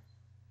all,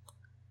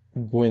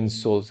 Gwyn's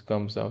Souls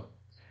comes out,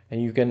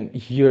 and you can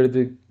hear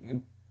the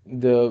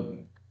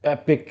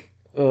epic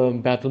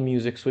battle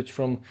music switch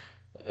from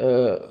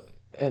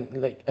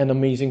an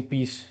amazing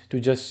piece to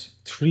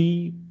just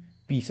three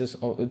pieces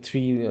of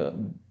three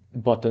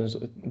buttons,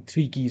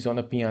 three keys on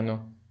a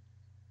piano.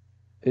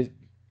 It,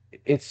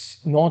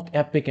 it's not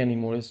epic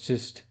anymore. It's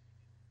just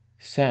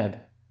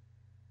sad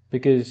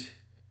because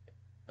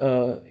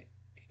uh,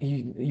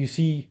 you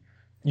see,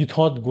 you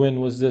thought Gwyn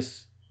was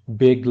this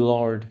big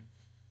lord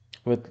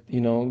with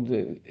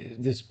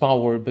this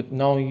power, but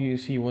now you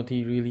see what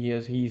he really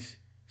is. He's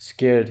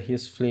scared.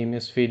 His flame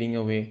is fading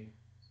away.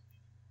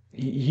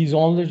 He's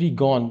already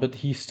gone, but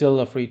he's still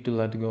afraid to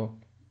let go.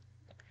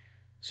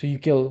 So you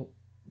kill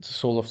the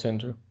soul of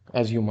Cinder,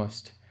 as you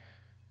must.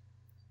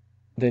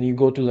 Then you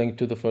go to link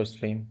to the first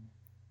flame.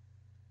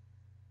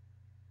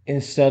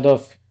 Instead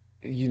of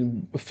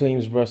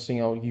flames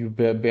bursting out, you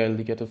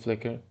barely get a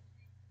flicker.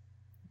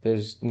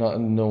 There's no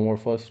more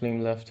first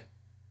flame left.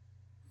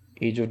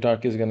 Age of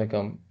Dark is gonna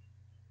come.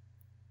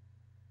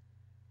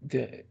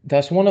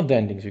 That's one of the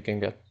endings you can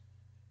get.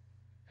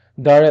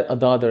 The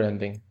other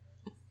ending.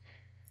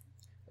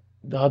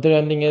 The other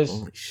ending is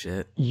Holy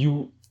shit.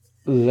 you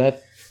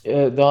let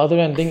the other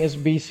ending is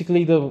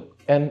basically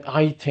and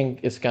I think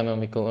it's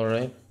canonical, all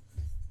right?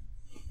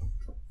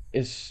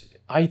 Is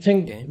I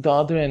think Okay. the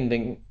other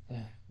ending,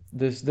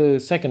 this the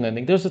second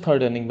ending. There's a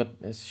third ending, but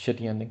it's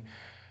shitty ending.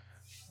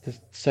 The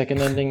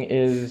second ending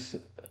is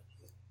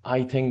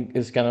I think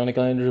is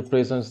canonical and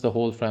represents the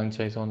whole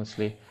franchise,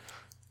 honestly.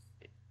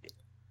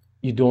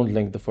 You don't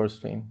link the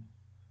first flame.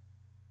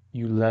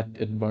 You let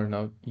it burn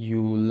out.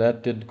 You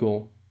let it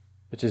go,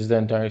 which is the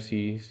entire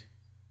series,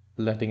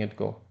 letting it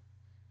go.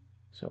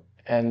 So,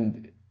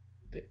 and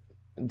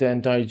the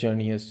entire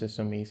journey is just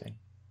amazing.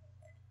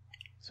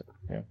 So,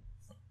 yeah,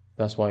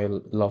 that's why I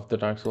love the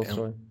Dark Souls Damn.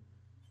 story.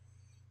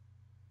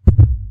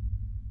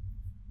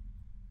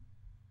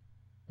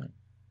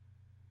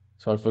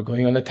 Sorry for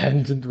going on a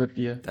tangent, but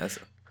yeah, That's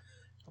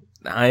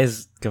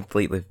is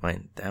completely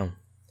fine. Damn.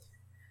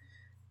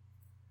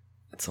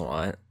 That's a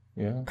lot.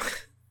 yeah.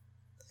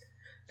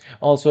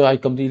 Also, I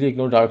completely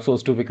ignore Dark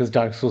Souls 2 because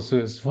Dark Souls 2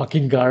 is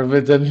fucking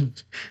garbage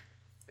and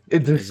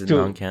it Is is it too,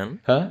 non-canon?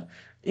 huh?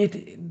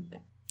 It,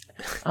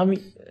 I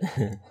mean,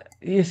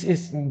 It's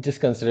just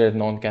considered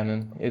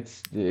non-canon.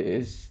 It's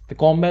the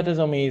combat is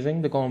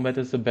amazing. The combat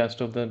is the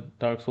best of the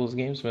Dark Souls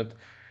games, but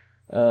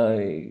uh,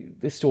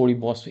 the story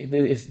boss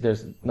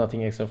there's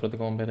nothing except for the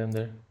combat in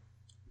there.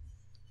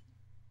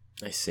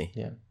 I see.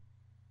 Yeah.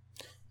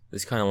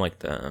 It's kind of like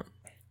the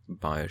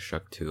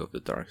Bioshock 2 of the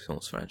Dark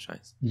Souls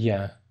franchise.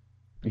 Yeah.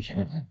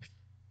 Yeah.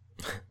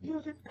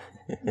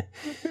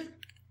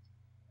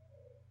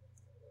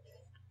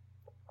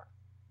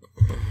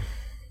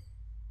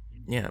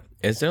 Yeah.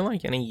 Is there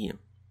like any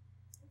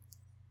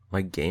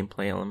like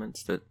gameplay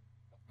elements that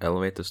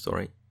elevate the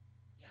story?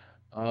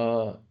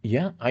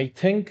 Yeah, I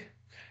think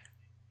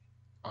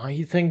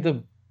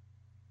the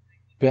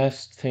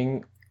best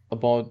thing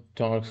about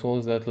Dark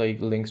Souls that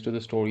like links to the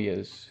story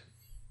is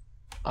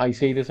I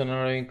say this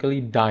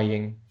unironically,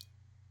 dying.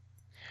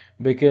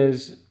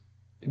 Because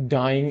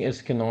dying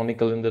is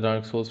canonical in the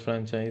Dark Souls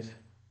franchise.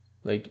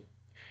 Like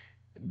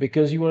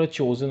because you are a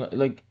chosen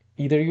like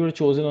either you are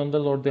chosen on the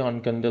Lord the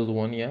Unkindled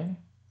One, yeah.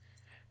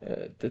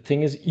 The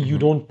thing is you Mm-hmm.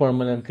 don't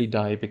permanently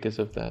die because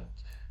of that.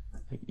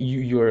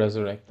 You are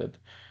resurrected.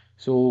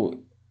 So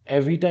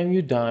every time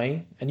you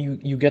die and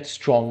you get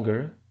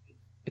stronger,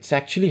 it's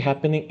actually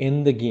happening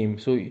in the game.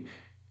 So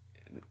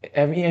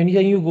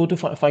anytime you go to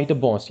fight a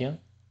boss, yeah,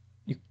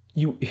 you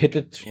you hit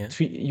it Yeah.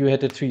 you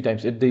hit it 3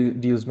 times. It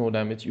deals no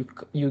damage.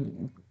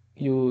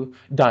 You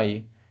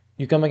die.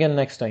 You come again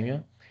next time, yeah.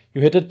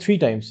 You hit it 3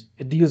 times.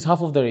 It deals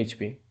half of their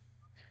HP.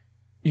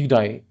 You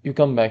die. You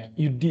come back.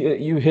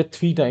 You hit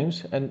 3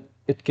 times and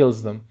it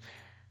kills them.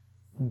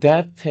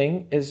 That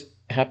thing is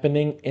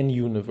happening in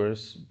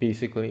universe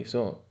basically.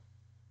 So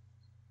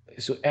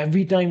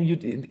every time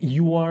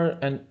you are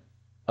and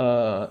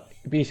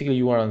basically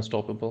you are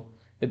unstoppable.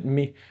 It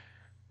may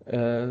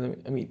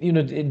I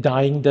mean,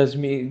 dying does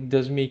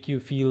make you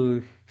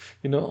feel,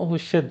 oh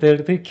shit,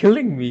 they're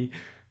killing me,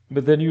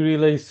 but then you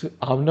realize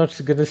I'm not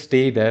gonna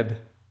stay dead,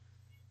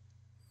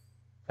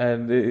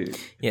 and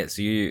Yeah,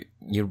 so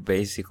you're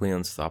basically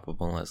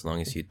unstoppable as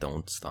long as you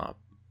don't stop.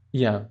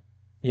 yeah,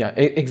 yeah,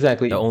 The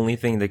exactly. only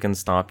thing that can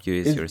stop you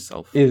is Is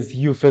yourself, is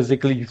you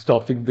physically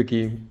stopping the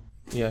game?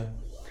 Yeah,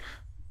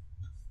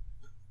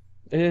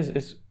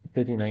 it's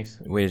pretty nice.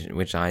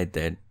 which I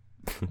did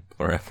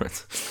for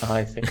reference.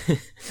 I see.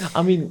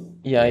 I mean,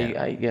 yeah,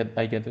 Yeah.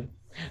 I get it.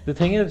 The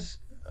thing is,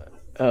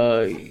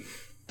 uh,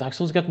 Dark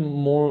Souls got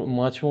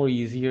much more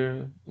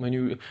easier when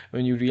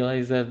you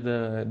realize that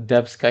the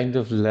devs kind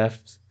of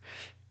left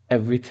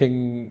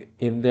everything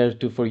in there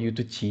to for you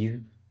to cheese,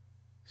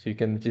 so you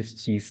can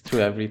just cheese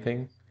through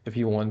everything if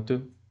you want to.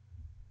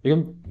 You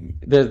can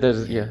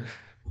there's Yeah. yeah.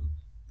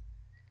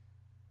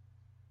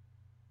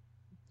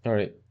 All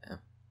right, Yeah.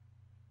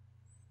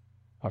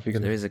 are we So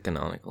gonna? there is a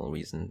canonical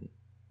reason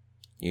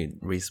you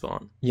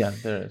respawn. Yeah,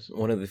 there is.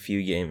 One of the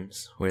few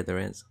games where there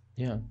is.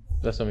 Yeah,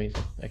 that's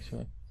amazing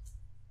actually.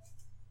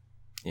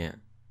 Yeah.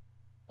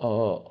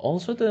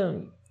 Also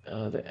the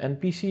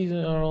NPCs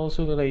are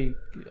also like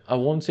I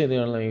won't say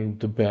they're like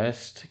the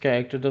best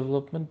character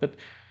development, but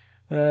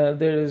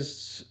there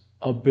is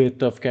a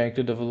bit of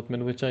character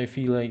development which I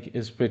feel like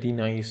is pretty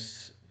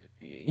nice,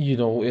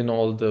 in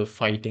all the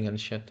fighting and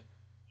shit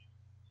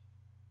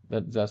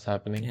that's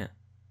happening. Yeah.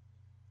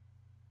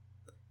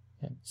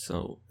 Yeah,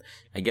 So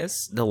I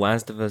guess The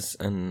Last of Us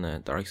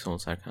and Dark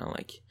Souls are kind of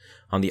like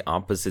on the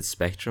opposite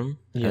spectrum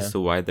yeah, as to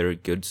why they're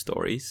good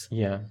stories.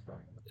 yeah,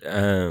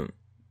 Um,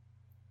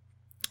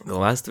 The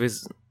Last of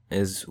Us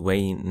is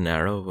way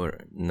narrower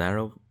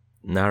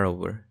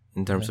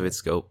in terms of yeah, its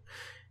scope.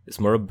 It's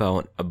more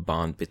about a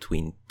bond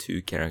between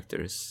two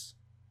characters,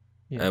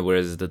 yeah,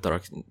 whereas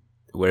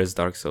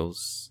Dark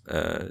Souls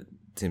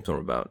seems more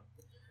about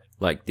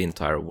like the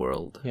entire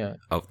world yeah.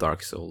 of Dark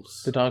The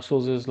Souls. Dark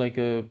Souls is like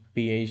a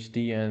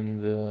PhD, and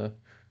the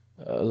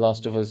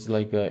Last of Us is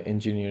like a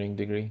engineering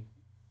degree.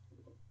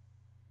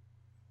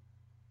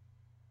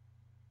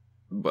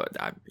 But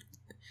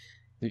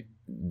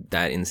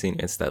that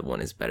insinuates that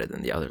one is better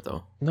than the other,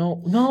 though.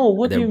 No, no,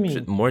 what do you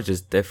They're mean? more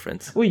just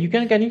different. Wait,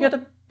 can you get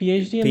What? a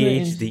PhD in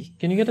PhD?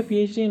 can you get a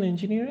PhD in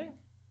engineering?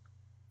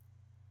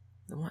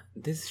 What?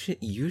 This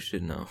shit you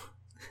should know.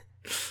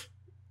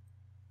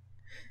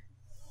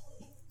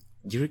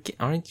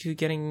 Aren't you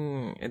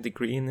getting a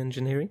degree in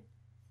engineering,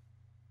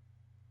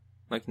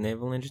 like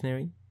naval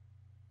engineering?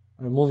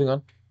 Moving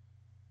on.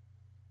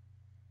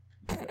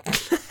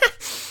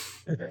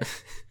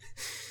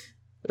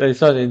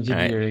 It's not All right.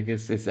 engineering.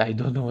 It's I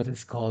don't know what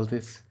it's called.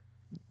 It's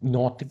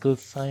nautical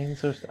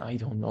science or I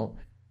don't know.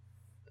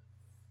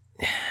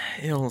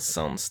 It all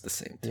sounds the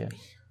same to Yeah. me,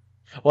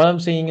 What I'm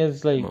saying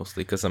is like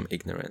mostly because I'm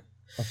ignorant.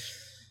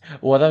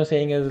 what I'm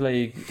saying is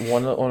like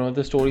one of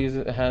the stories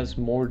has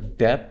more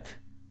depth,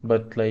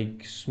 but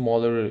like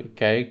smaller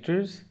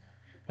characters,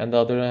 and the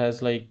other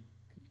has like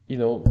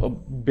a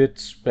bit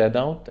spread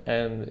out,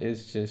 and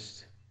it's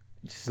just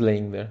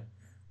laying there.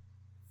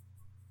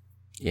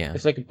 Yeah.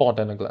 It's like a pot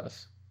and a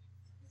glass.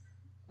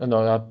 No,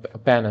 a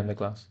pan and a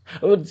glass.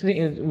 Oh,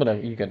 whatever,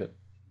 you get it.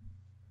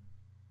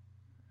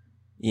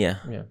 Yeah.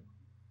 Yeah.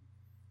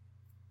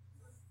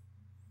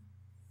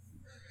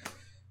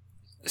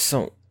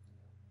 So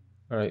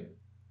All right.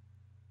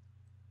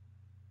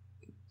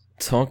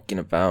 Talking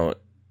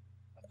about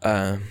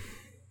Cotton.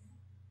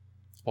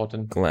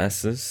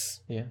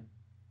 glasses, Yeah.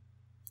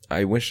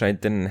 I wish I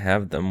didn't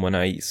have them when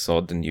I saw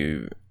the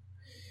new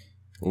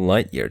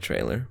Lightyear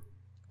trailer.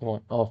 Come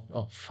on.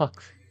 Oh,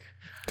 fuck.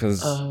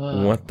 Cause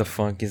Uh, what the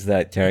fuck is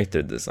that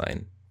character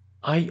design?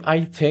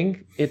 I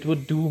think it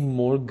would do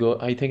more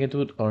good. I think it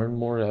would earn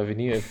more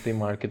revenue if they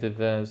market it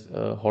as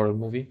a horror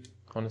movie,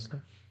 honestly.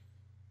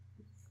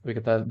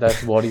 Because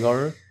that's body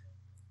horror.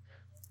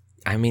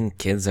 I mean,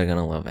 kids are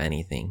gonna love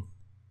anything.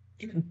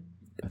 Yeah,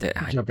 They're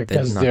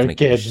because not they're gonna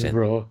give a kids, shit.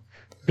 bro.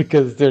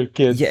 Because they're Yeah,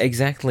 kids.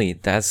 exactly.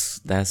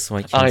 That's why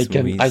I kids can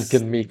I movies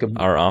can make a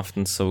are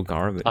often so I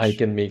garbage.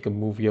 can make a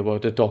movie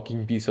about a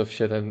talking piece of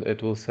shit and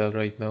it will sell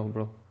right now,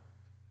 bro.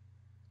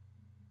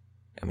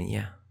 I mean,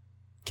 yeah,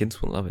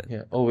 kids will love it.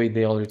 Yeah. Oh wait,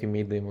 they already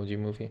made the emoji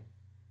movie.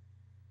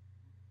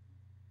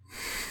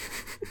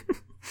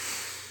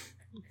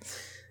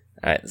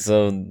 Alright,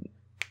 so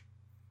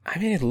I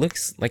mean, it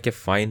looks like a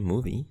fine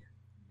movie,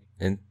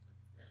 and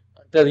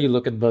Tell you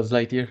look at Buzz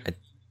Lightyear.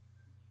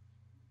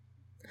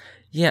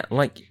 yeah,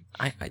 like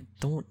I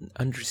don't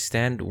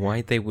understand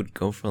why they would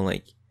go for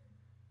like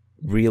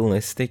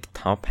realistic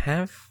top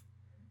half,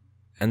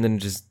 and then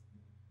just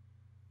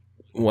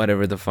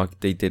whatever the fuck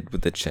they did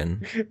with the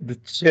chin. The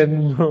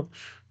chin, bro.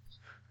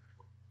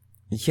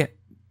 Yeah,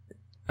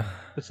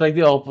 It's like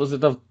the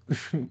opposite of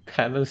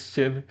Thanos'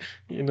 chin.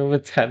 You know,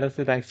 with Thanos,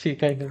 it actually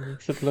kind of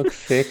makes it look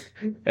sick,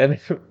 and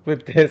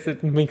with this,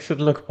 it makes it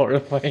look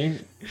horrifying.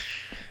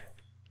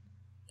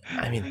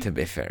 I mean to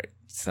be fair,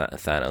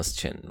 Thanos'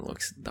 chin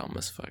looks dumb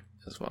as fuck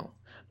as well.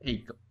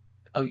 Hey,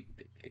 oh,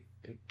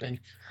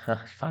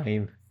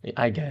 fine.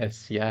 I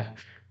guess, yeah,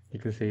 you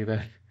could say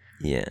that.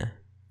 Yeah,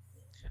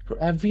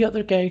 Every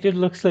other character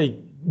looks like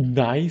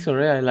nice,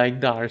 alright. I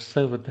like the art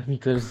style, but then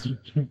there's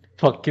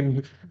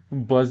fucking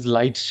Buzz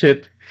Light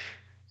shit.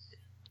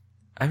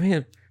 I mean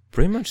it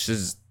pretty much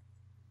is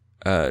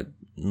a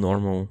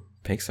normal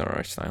Pixar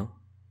art style,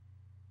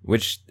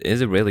 which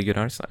is a really good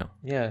art style.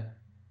 Yeah,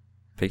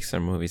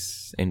 Pixar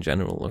movies in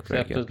general look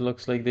very except good. it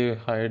looks like they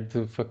hired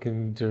the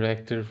fucking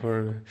director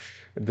for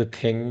the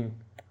thing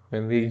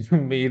when they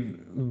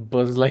made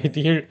Buzz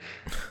Lightyear.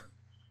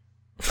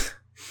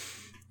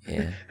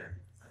 Yeah,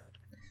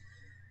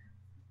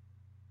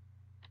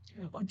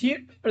 Oh, do you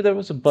remember there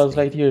was a Buzz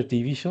same. Lightyear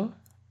TV show?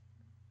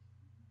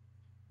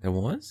 There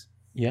was?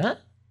 Yeah,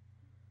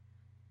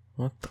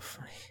 What the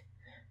fuck?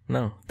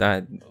 No,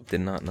 that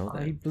did not know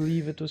that. I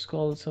believe it was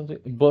called something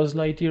Buzz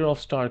Lightyear of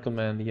Star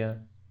Command. Yeah,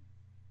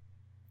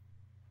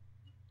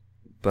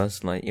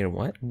 Buzz Lightyear,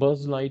 what?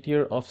 Buzz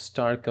Lightyear of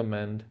Star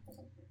Command.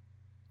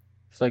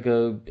 It's like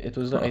it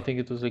was, I Huh. think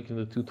it was like in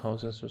the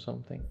 2000s or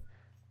something.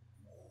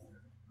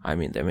 I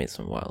mean, they made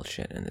some wild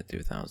shit in the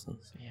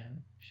 2000s. Yeah,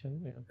 sure,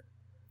 yeah.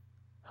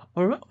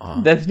 Or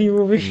Oh, Disney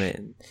movie.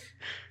 man.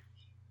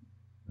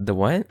 The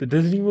what? The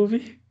Disney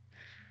movie.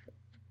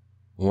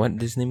 What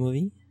Disney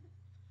movie?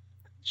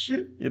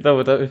 You know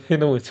what? You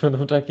know which one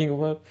I'm talking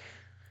about.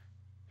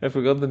 I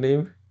forgot the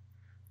name.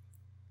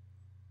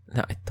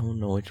 No, I don't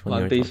know which one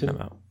you're talking Plantation.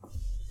 about.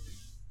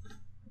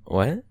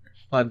 What?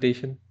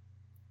 Plantation.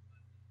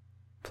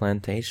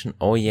 Plantation?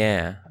 Oh,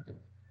 yeah.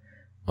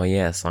 Oh,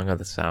 yeah, Song of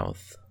the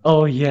South.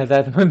 Oh yeah,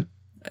 that one.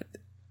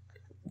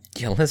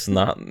 Yeah, let's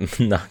not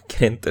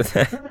get into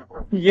that.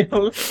 Yeah,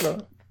 let's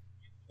not.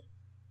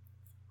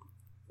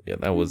 Yeah,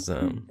 that was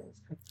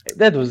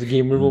That was a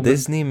gamer moment.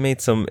 Disney made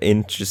some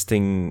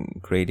interesting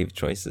creative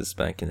choices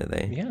back in the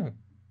day. Yeah.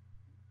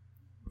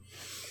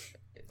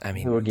 I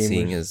They were mean,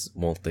 seeing gamers. as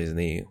Walt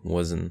Disney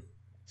wasn't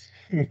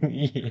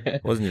Yeah.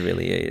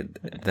 really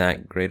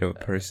that great of a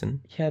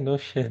person. Yeah, no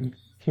shit.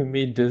 You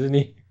made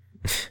Disney.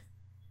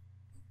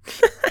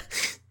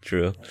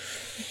 True.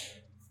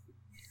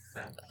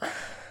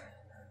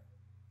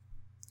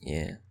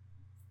 Yeah.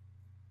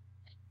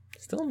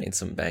 Still made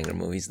some banger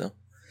movies though.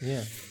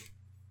 Yeah.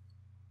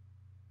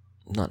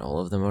 Not all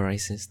of them are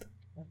racist.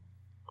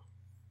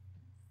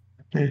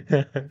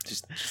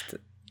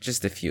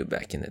 Just a few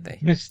back in the day.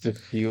 Just a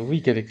few.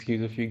 We can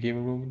excuse a few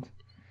gamer moments.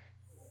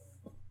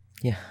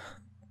 Yeah.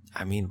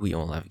 I mean, we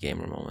all have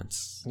gamer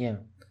moments. Yeah.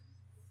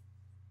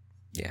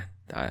 Yeah.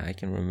 I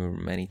can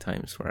remember many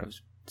times where I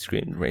was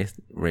screamed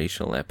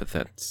racial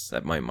epithets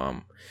at my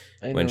mom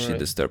I when know, she right?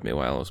 disturbed me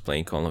while I was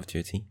playing Call of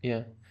Duty.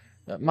 Yeah.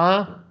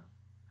 Ma.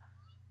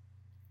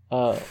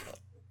 Uh.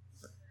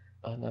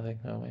 Nothing.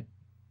 No, wait.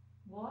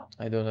 What?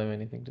 I don't have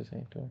anything to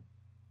say to her.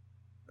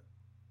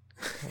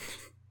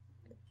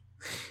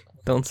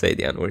 Don't say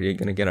the N-word, you're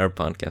gonna get our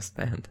podcast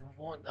banned.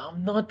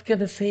 I'm not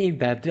gonna say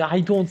that. I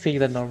don't say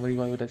that normally.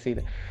 Why would I say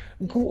that?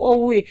 Go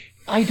away.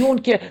 I don't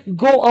care.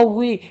 Go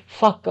away.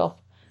 Fuck off.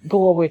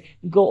 Go away.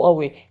 Go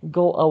away.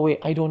 Go away.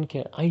 I don't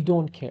care. I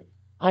don't care.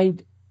 I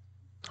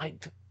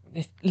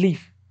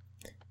leave.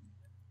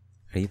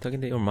 Are you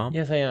talking to your mom?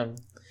 Yes, I am.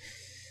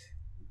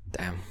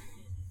 Damn.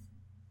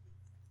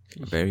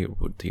 Very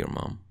rude to your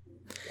mom.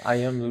 I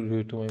am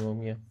rude to my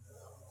mom. Yeah.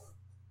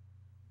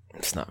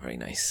 It's not very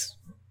nice.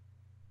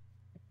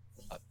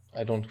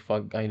 I don't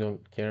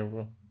care,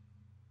 bro.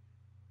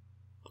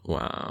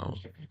 Wow.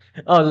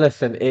 Oh,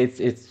 listen,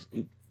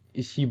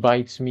 she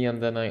bites me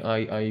and then I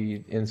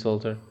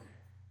insult her.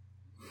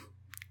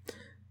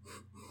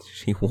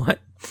 She what?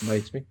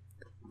 Bites me.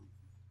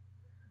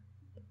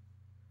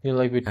 You know,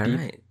 like with All teeth.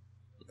 right.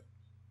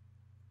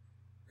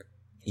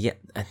 Yeah.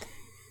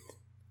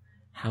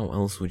 How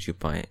else would you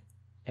buy it?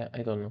 Yeah,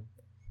 I don't know.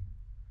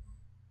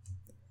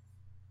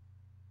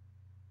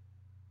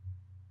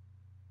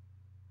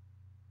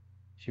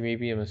 She may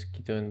be a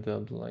mosquito in the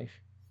other life.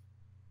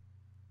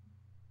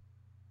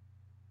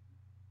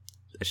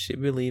 Does she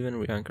believe in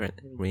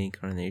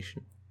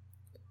reincarnation?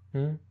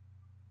 Hmm?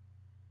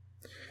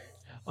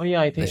 Oh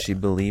yeah, Does she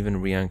believe in I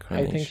think she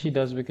reincarnation?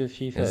 does because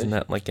she Isn't says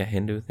that like a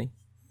Hindu thing?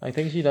 I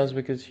think she does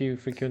because she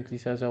frequently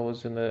says I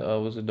was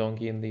a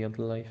donkey in the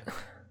other life.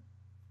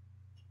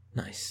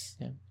 Nice.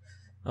 Yeah.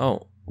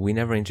 Oh, we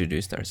never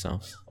introduced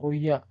ourselves. Oh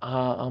yeah,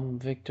 I'm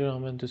Victor.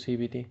 I'm into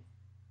CBT.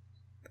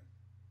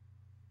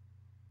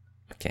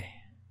 Okay.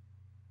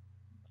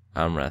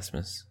 I'm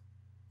Rasmus.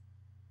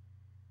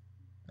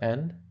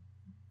 And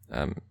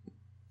Um,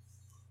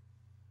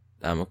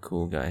 I'm a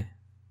cool guy.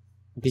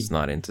 It's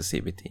not into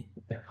CBT.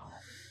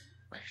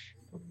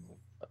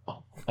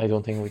 Oh, I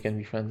don't think we can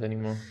be friends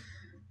anymore.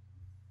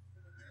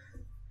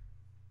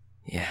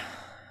 Yeah,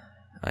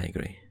 I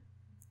agree.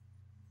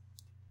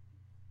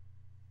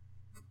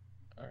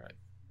 All right.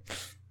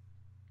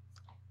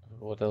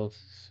 What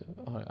else?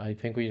 I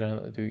think we ran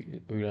out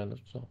of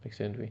topics,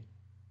 didn't we?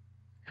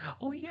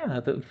 Oh yeah,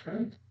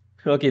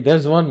 okay,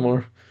 there's one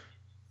more.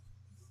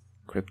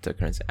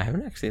 Cryptocurrency. I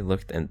haven't actually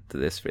looked into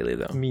this really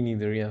though. Me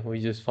neither, yeah. We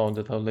just found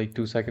it out like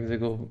 2 seconds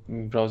ago,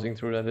 browsing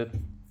through Reddit.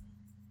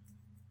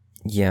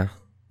 Yeah,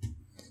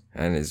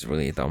 and it's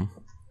really dumb.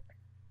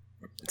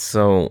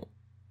 So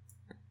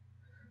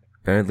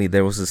apparently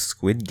there was a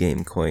Squid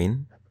Game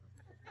coin,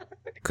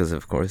 because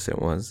of course it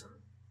was,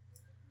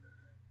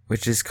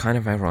 which is kind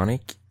of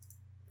ironic.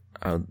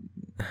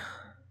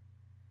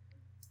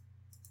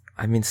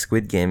 I mean,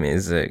 Squid Game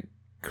is a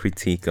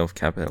critique of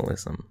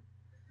capitalism,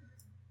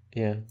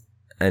 Yeah.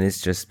 and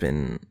it's just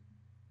been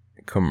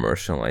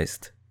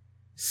commercialized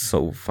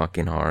so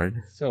fucking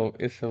hard. So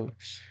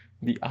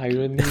the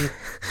irony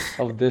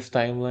of this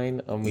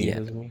timeline Yeah,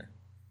 amazes me.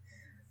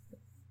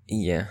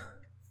 yeah.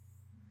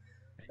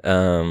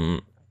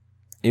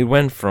 It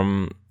went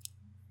from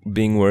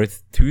being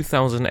worth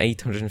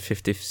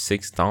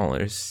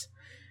 $2,856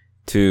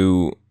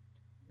 to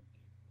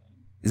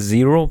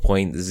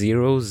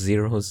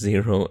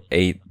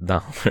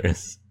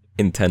 $0.0008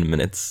 in 10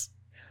 minutes.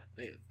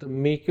 The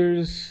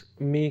makers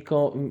make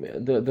off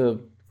the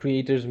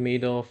creators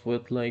made off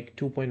with like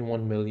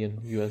 2.1 million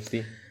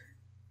USD.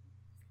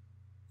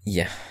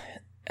 Yeah.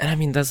 And I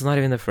mean, that's not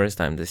even the first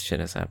time this shit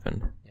has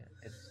happened. Yeah,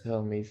 it still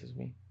amazes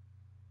me.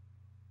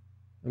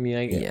 I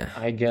mean, Yeah.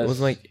 I It guess was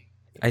like,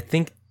 I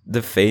think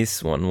the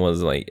face one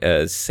was like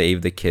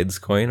Save the Kids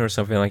coin or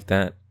something like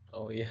that.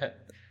 oh yeah.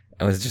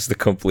 It was just a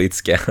complete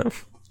scam.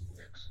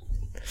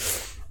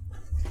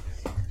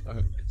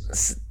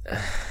 S-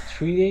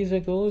 3 days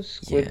ago,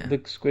 Yeah. the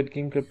Squid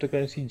Game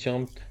cryptocurrency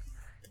jumped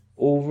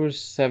over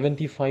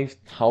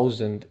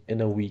 75,000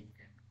 in a week.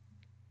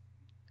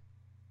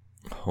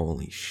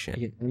 Holy shit.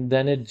 Yeah, and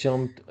then it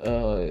jumped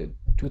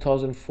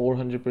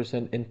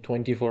 2,400% in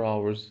 24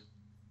 hours.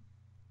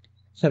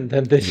 And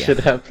then this Yeah. shit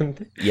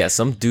happened. Yeah,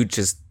 some dude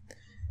just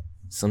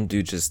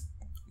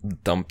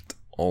dumped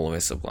all of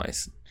his supply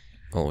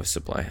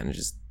and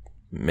just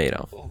made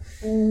off.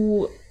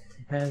 Who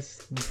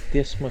has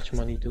this much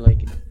money to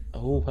like?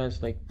 Who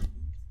has like?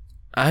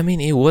 I mean,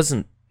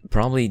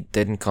 probably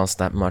didn't cost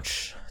that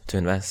much to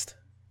invest.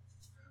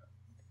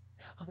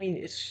 I mean,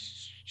 it's.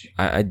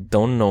 I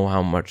don't know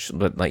how much,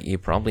 but like he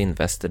probably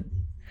invested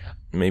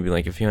maybe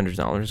like a few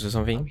 $100s or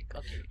something,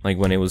 like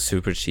when it was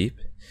super cheap,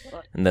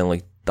 and then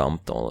like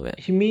dumped all of it.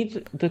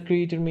 The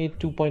creator made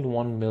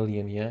 2.1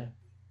 million, yeah.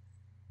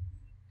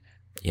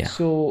 Yeah.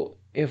 So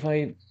if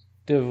I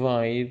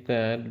divide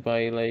that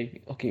by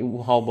like, okay,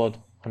 how about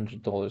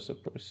 $100 a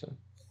person?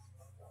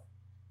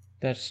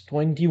 That's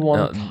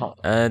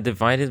 21,000.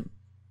 Divided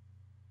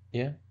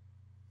Yeah,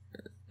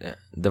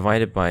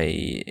 divided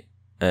by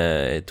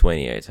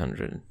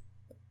 2,800.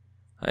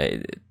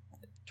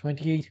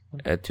 28.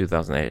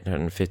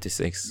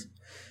 2,856.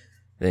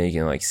 Then you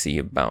can like see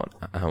about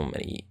how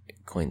many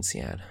coins he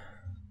had.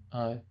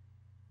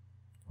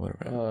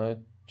 Whatever.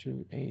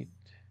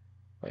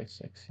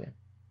 2856. Yeah.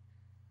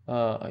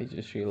 I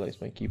just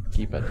realized my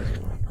keypad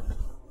doesn't work.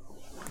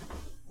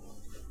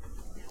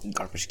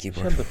 Garbage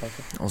keyboard. Shut the fuck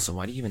up. Also,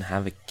 why do you even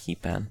have a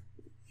keypad?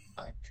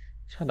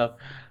 Shut up.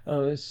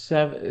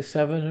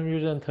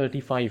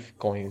 735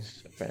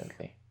 coins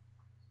apparently.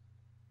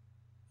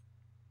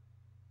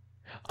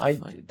 I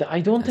don't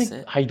That's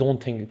think it? I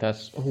don't think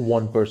that's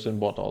one person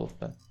bought all of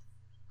them.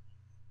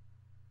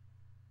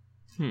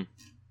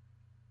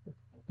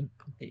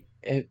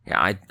 Yeah,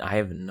 I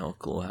have no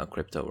clue how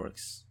crypto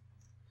works.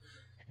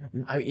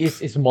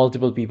 It's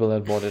multiple people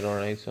that bought it,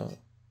 alright. So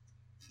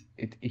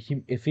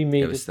if he Yeah,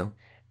 made but it, still.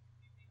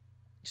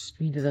 just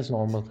treat it as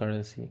normal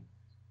currency,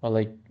 or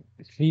like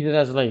treat it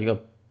as like a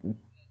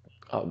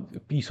a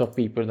piece of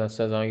paper that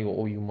says I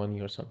owe you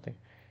money or something.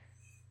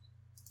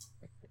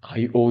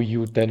 I owe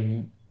you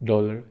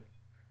 $10.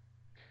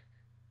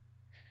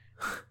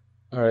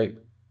 All right.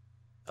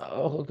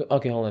 Okay,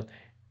 okay, hold on.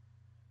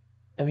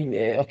 I mean,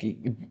 okay,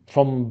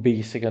 from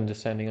basic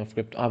understanding of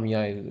crypto, I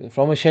mean,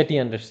 from a shitty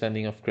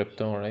understanding of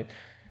crypto, right?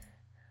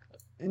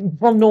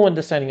 From no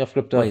understanding of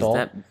crypto Wait, at is all.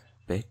 that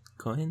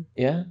Bitcoin?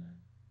 Yeah?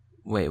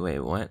 Wait,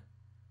 what?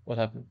 What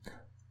happened?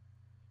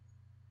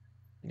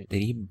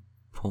 Did he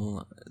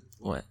pull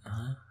what?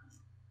 Huh?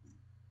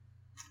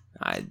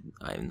 I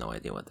have no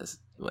idea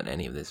what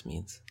any of this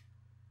means.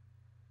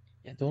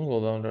 Yeah, don't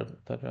go down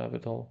that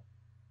rabbit hole.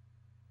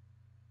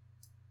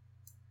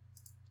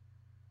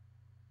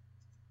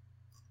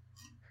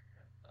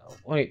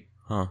 Wait,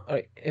 Huh? all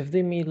right, if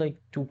they made like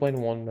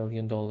 $2.1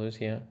 million,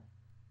 yeah. I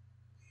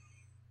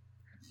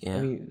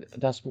Yeah. mean,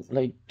 that's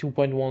like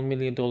 $2.1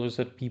 million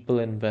that people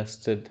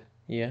invested,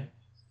 yeah.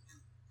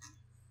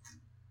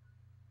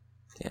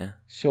 Yeah.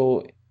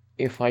 So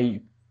if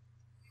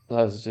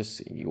let's just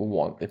say you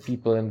want the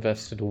people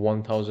invested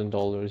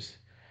 $1,000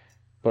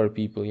 per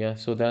people, yeah.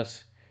 So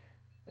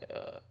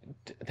uh,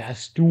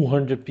 that's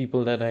 200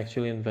 people that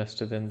actually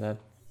invested in that.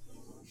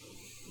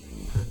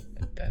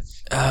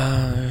 That's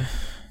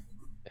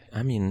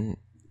I mean,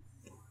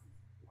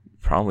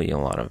 probably a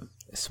lot of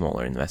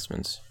smaller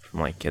investments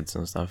from like kids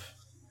and stuff.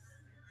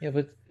 yeah,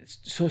 but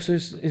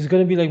it's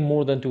gonna be like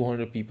more than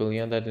 200 people,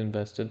 yeah, that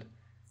invested.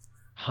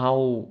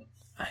 How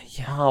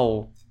Yeah.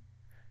 how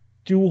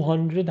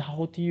 200?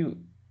 How do you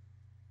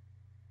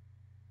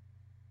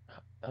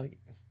I mean,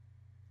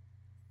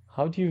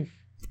 how do you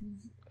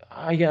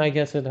I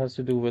guess it has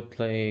to do with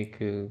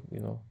like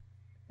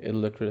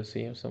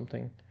illiteracy or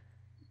something.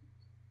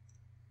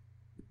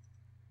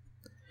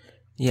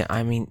 Yeah.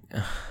 I mean,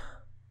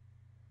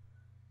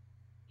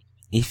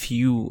 if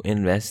you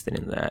invested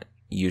in that,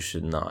 you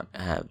should not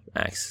have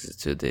access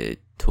to the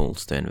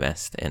tools to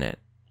invest in it.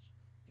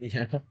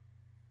 Yeah.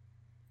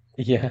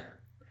 Yeah.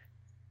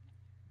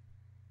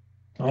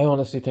 I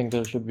honestly think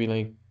there should be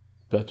like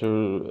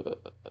better,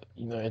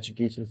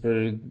 education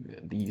for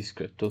these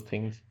crypto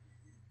things.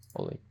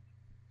 Or like,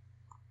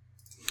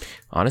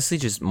 Honestly,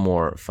 just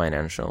more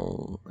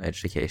financial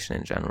education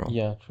in general.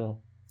 yeah, true.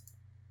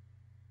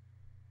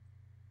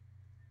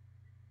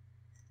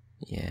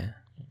 Yeah.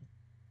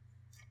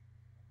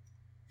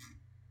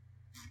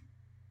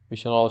 We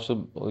should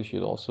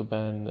also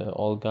ban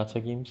all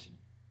gacha games.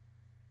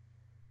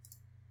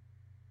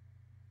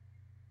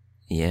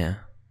 Yeah.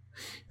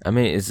 I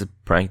mean, it's a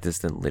practice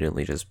that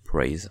literally just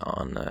preys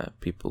on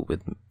people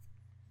with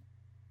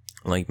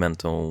like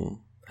mental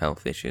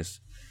health issues.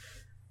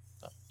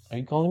 Are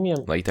you calling me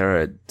Like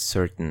there are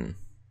certain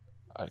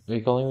are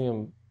you calling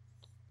me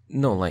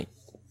no, like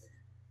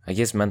I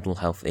guess mental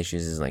health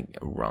issues is like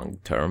a wrong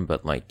term,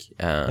 but like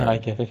yeah, I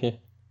get it.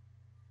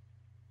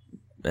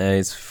 Yeah.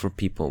 it's for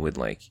people with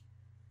like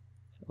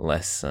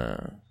less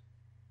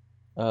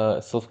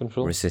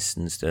Self-control.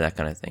 resistance to that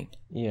kind of thing.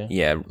 Yeah.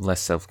 Yeah,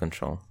 less self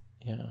control,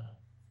 Yeah.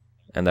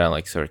 and there are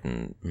like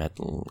certain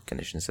mental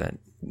conditions that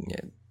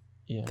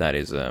Yeah. that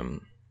is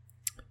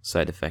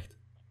side effect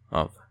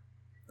of.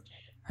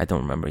 I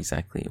don't remember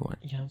exactly what.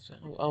 Yeah.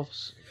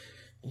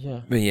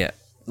 Yeah. But yeah,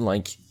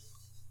 like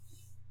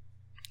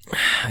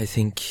I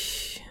think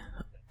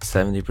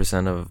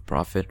 70% of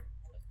profit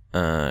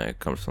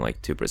comes from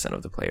like 2%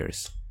 of the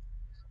players,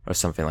 or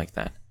something like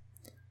that.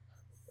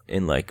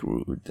 In like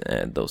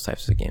those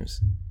types of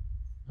games.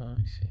 Oh,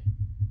 I see.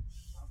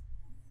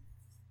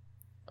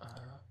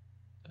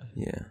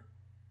 Yeah.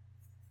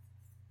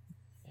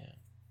 Yeah.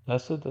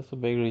 That's a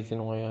big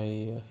reason why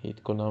I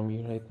hate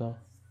Konami right now.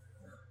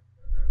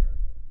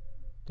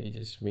 They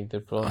just make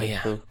their Oh products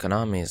yeah, so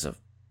Konami is a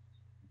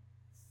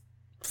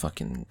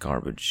fucking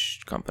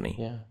garbage company.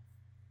 yeah.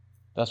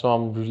 That's why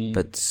I'm really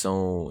But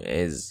so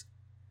is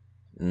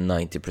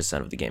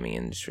 90% of the gaming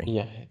industry.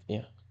 yeah,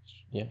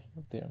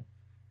 they are.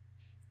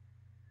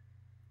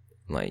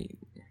 Like,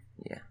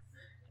 yeah.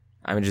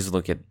 I mean, just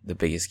look at the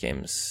biggest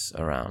games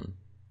around.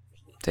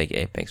 Take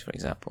Apex, for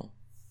example.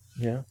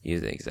 Yeah.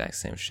 Use the exact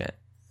same shit.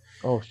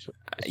 Oh,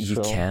 You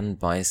true. can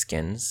buy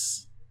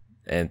skins,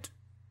 and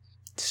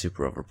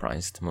super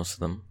overpriced, most of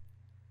them.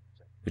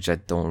 Which I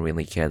don't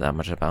really care that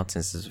much about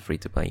since it's a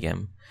free-to-play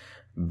game.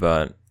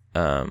 But,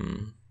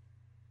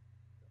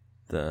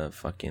 the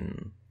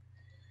fucking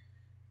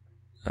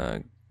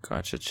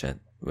gacha shit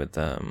with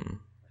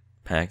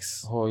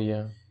packs, Oh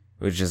yeah.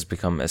 which has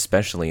become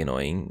especially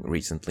annoying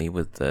recently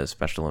with the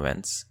special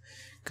events,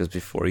 because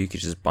before you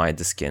could just buy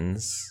the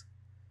skins.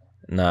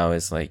 Now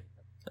it's like,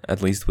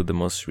 at least with the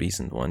most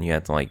recent one, you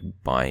had to like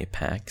buy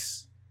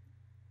packs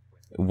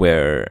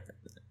where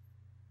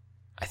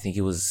I think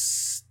it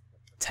was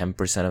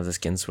 10% of the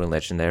skins were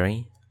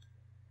legendary.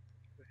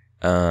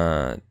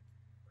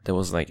 There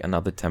was like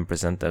another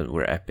 10% that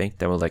were epic.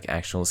 There were like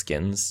actual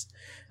skins,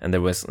 and the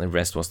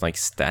rest was like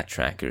stat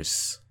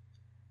trackers,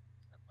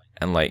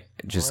 and like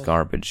just What?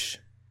 garbage.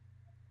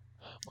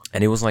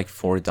 And it was like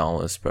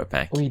 $4 per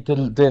pack. Wait,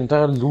 the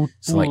entire loot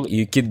So pool. like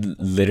you could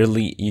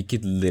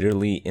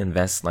literally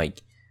invest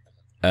like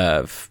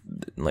F-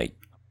 like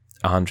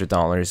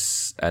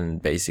 $100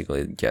 and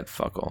basically get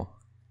fuck all.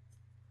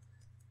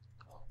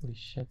 Holy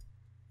shit.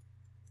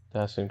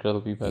 That's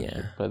incredibly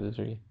Yeah.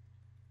 predatory.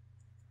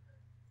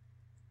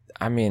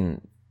 I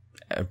mean,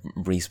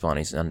 Respawn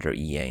is under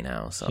EA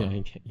now, so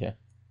Yeah.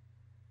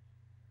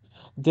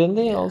 Then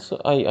they Yeah. also,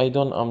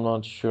 I'm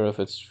not sure if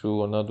it's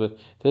true or not, but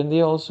then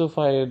they also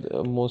fired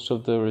most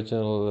of the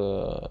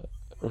original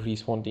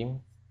Respawn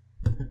team.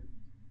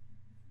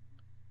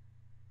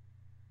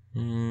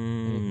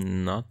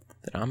 Not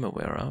that I'm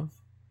aware of.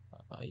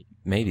 I,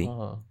 Maybe.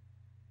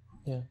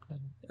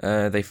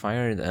 yeah. They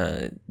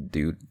fired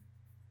dude,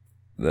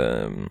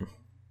 the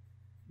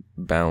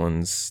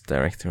balance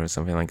director or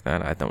something like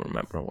that. I don't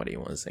remember what he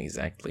was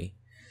exactly.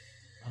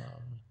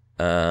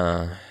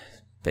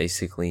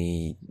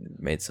 Basically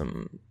made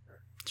some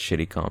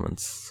shitty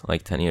comments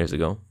like 10 years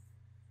ago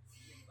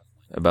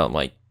about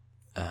like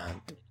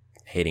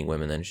hating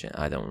women and shit.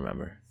 I don't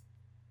remember.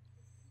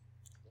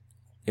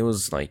 It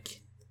was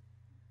like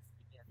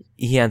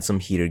he had some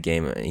heated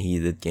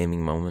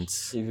gaming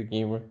moments. He's a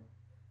gamer.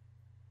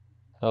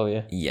 Hell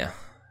yeah. Yeah.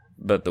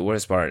 But the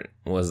worst part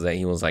was that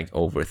he was like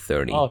over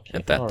 30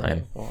 at that time.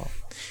 Right. Wow.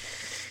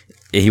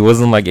 He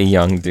wasn't like a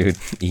young dude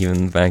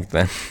even back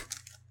then.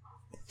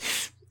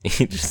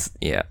 He just,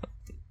 yeah.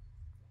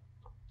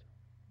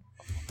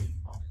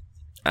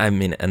 I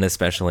mean, and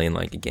especially in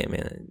like a game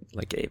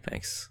like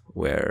Apex,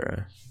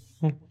 where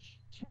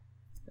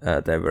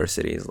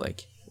diversity is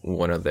like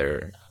one of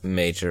their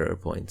major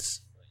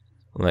points,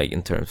 like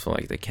in terms of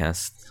like the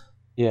cast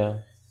Yeah.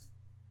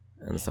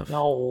 and stuff.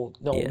 No,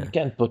 Yeah. you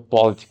can't put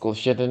political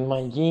shit in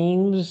my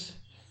games.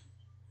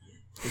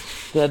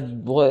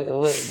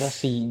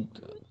 That's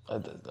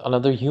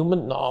another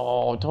human.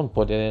 No, don't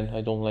put it in.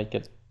 I don't like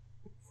it.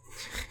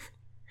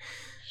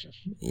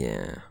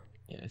 Yeah.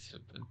 Yeah, it's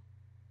stupid.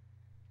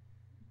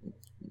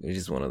 Which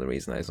is one of the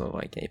reasons I don't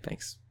like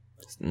Apex.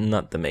 It's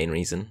not the main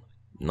reason.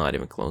 Not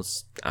even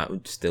close. I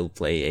would still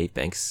play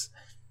Apex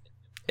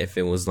if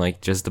it was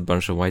like just a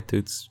bunch of white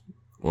dudes,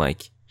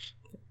 like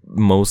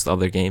most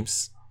other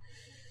games.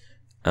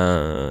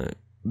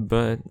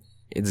 But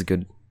it's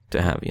good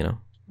to have, you know.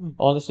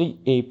 Honestly,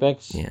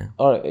 Apex, Yeah.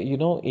 or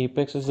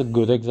Apex is a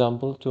good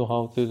example to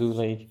how to do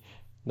like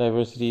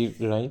diversity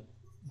right,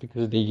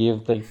 because they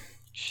gave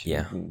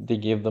Yeah. they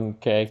gave them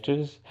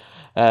characters,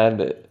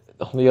 and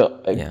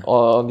Yeah.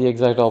 on the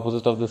exact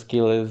opposite of the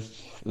scale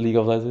is League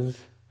of Legends,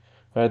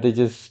 where they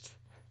just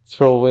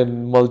throw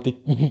in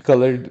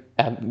multicolored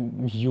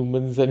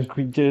humans and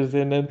creatures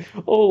in, and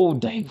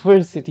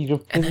diversity And I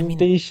mean,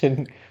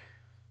 representation.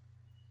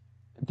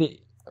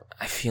 They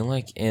I feel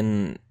like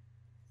in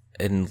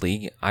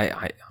League,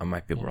 I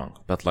might be wrong,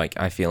 but like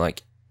I feel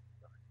like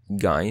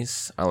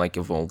guys are like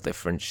of all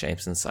different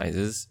shapes and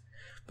sizes,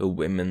 but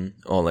women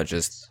all are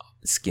just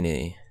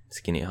skinny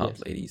hot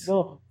Yes. ladies.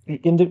 No,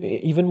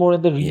 even more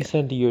in the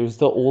recent years,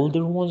 the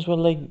older ones were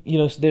like,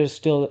 they're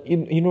still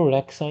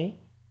Rek'Sai.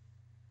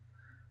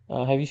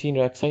 Have you seen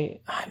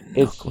Rek'Sai? I have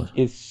no clue.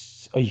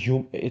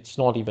 It's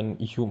not even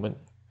human.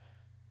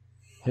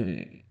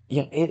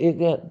 Yeah,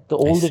 the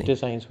older see.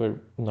 designs were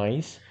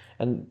nice,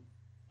 and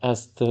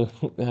as the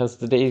as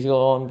the days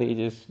go on, they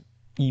just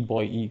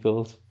e-boy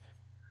eagles.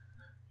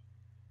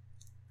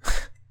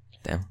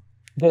 Damn.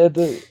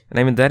 The And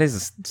I mean that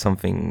is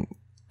something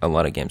a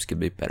lot of games could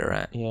be better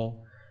at. yeah.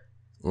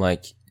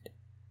 Like,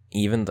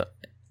 even the,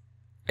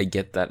 I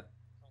get that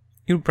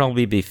you'd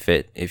probably be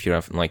fit if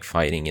you're like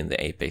fighting in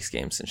the Apex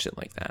games and shit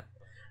like that,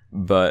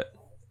 but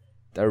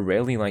there are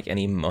rarely like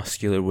any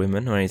muscular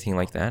women or anything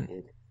like that.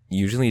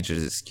 Usually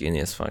just skinny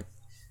as fuck.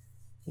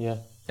 Yeah.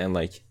 And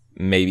like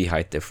maybe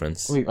height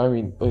difference. Wait,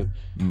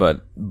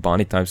 But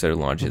body types are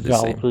largely the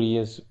same. Valkyrie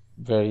is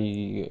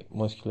very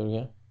muscular,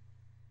 yeah.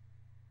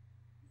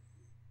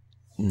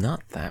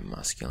 Not that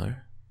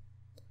muscular.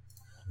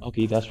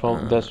 Okay, that's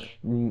probably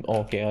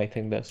okay. I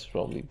think that's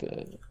probably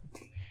the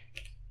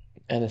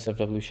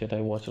NSFW shit I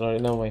watched. All right,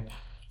 never mind.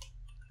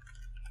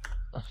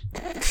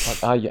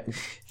 Yeah,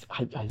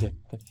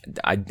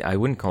 I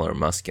wouldn't call her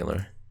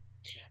muscular.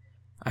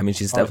 I mean,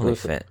 she's Alright, definitely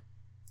listen.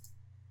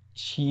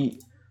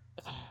 fit.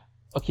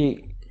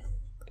 Okay,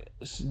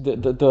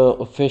 the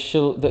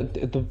official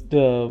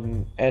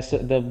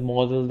the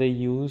model they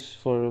use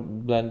for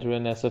Blender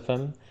and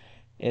SFM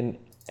in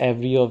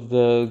every of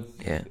the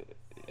Yeah.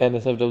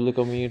 NSFW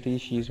community,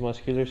 she's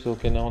muscular, so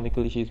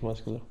canonically she's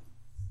muscular.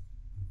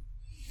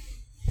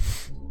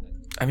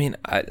 I mean,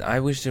 I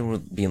wish there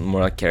would be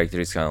more like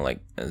characters kind of like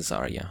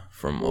Zarya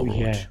from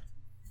Overwatch.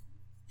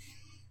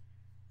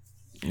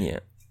 Yeah.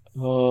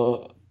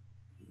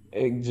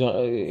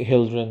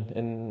 Hildren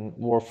in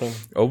Warframe.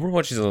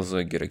 Overwatch is also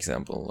a good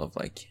example of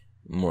like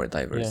more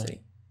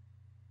diversity.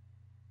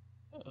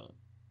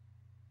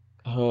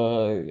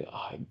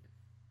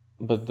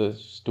 But the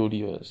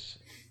studios.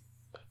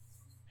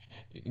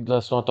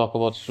 Let's not talk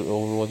about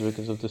Overwatch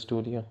because of the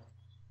studio.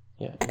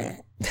 Yeah.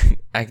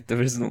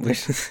 Activision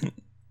Blizzard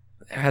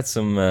had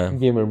some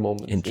Gamer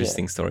moments.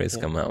 interesting stories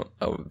come out.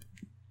 Oh,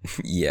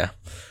 yeah.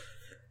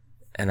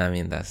 And I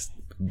mean, that's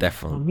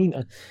definitely.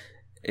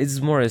 It's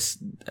more as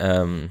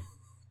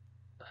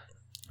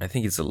I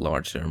think it's a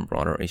larger and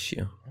broader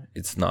issue.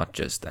 It's not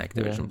just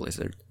Yeah. Activision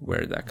Blizzard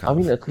where that I kind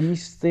mean, of at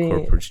least they,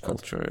 corporate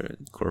culture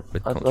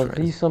at is.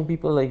 least some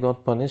people like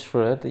got punished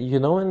for it.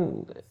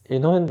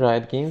 In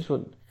Riot Games,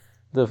 when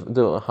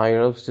the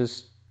higher ups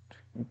just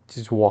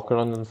walk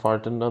around and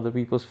fart in other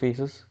people's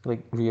faces,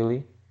 like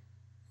really,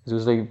 it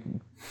was like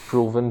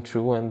proven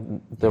true,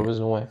 and there Yeah, was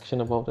no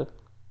action about it.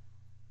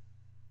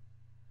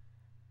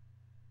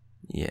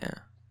 yeah,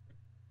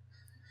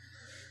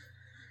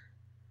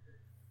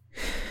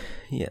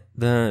 yeah.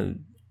 The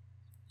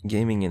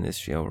gaming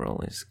industry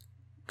overall is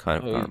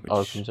kind of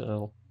Arc in garbage,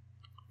 general.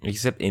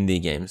 except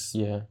indie games.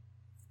 Yeah.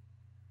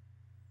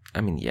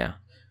 I mean, yeah.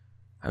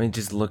 I mean,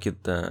 just look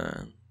at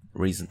the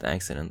recent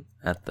accident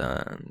at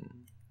the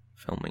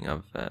filming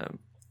of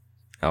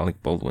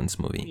Alec Baldwin's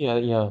movie.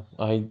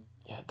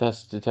 Yeah,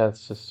 that's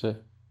just a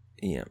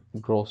Yeah,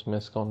 gross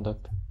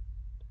misconduct.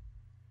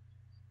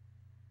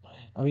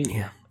 I mean,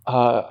 yeah,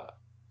 uh,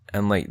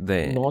 and like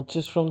not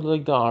just from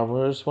like the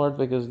armorer's part,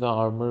 because the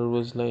armor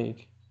was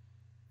like,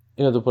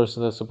 the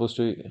person that's supposed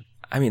to,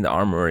 I mean, the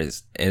armor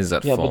is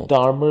at yeah, but the fault.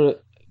 armor,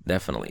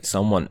 Definitely,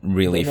 someone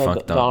really no, the,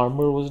 fucked the up.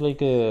 armor was like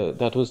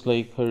that was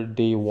like her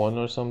day one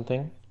or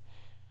something.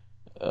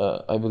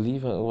 I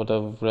believe what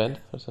I've read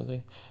or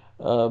something.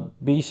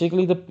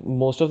 Basically, the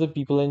most of the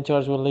people in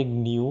charge were like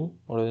new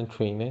or in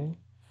training,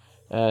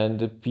 and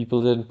the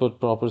people didn't put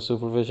proper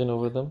supervision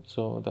over them,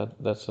 so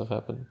that stuff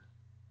happened.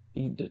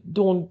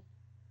 Don't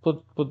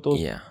put those.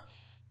 Yeah,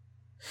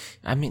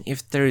 I mean,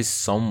 if there is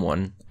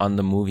someone on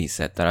the movie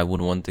set that I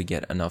would want to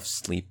get enough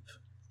sleep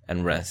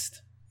and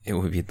rest, it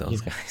would be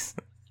those Yeah. guys.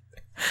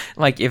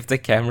 Like, if the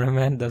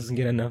cameraman doesn't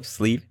get enough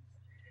sleep,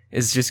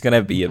 it's just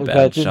gonna be a bad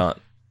Imagine,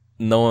 shot.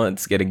 No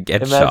one's gonna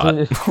get shot.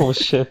 imagine. Oh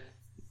shit.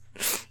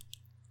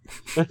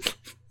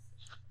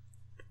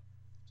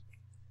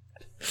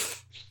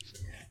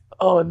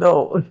 Oh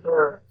no.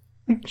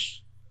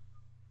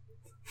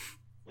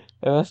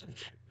 Imagine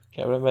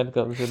cameraman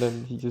comes in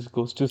and he just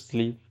goes to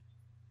sleep.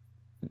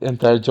 The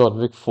entire John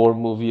Wick 4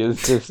 movie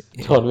is just Yeah.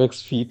 John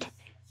Wick's feet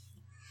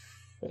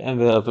and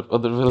the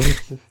other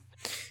villains.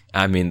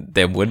 I mean,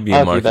 there would be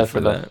a Okay, market that's for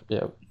enough. that.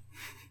 Yeah.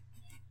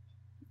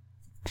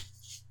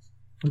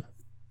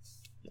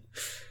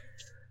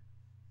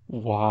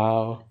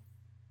 Wow.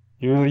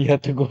 You really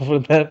had to go for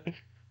that.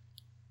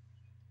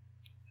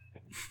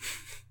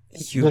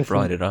 You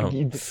brought Listen, it up.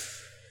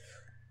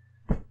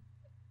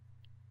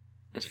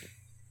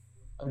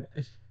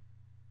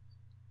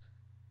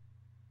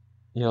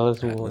 yeah,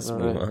 let's move Alright, on. let's All move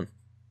right. on.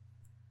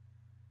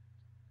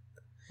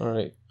 All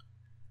right.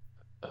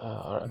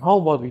 All right. How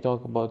about we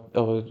talk about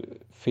our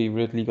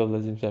favorite League of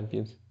Legends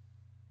champions?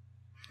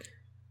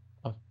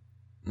 Uh,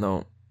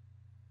 No,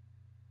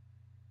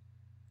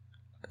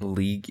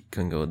 League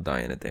can go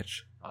die in a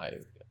ditch. I,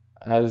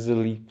 as a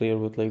League player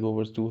with like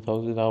over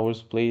 2,000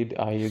 hours played,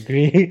 I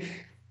agree.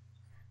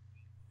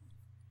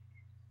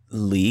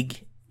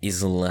 League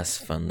is less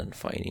fun than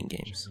fighting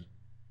games.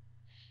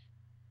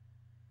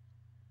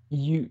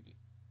 You,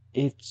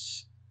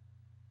 it's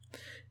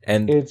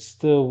And it's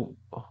the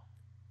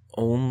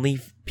only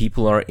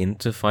people are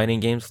into fighting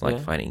games like yeah.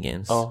 fighting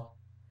games. Oh,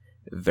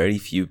 Very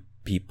few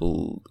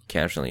people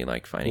casually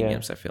like fighting yeah.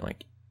 games, I feel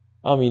like.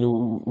 I mean,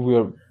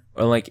 we're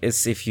Or like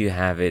it's if you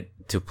have it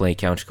to play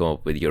couch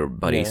co-op with your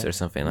buddies yeah, or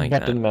something like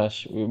that. button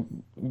mash.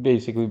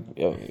 Basically,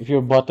 if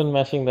you're button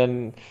mashing,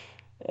 then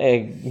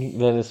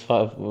it's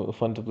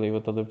fun to play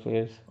with other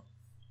players,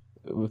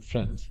 with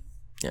friends.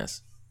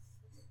 Yes.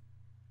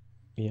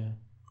 Yeah.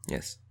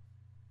 Yes.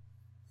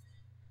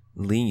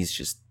 League is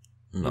just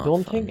I not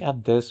don't think fun.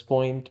 at this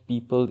point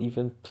people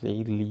even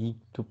play League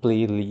to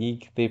play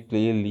League. They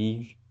play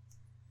League.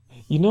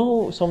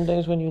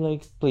 Sometimes when you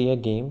like play a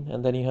game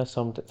and then you have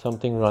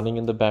something running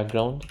in the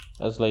background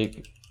as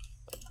like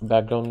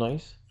background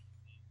noise,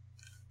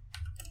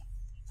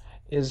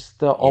 is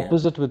the Yeah.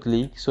 opposite with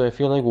League. So if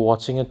you're like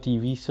watching a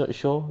TV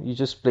show, you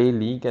just play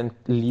League and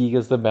League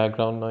is the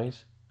background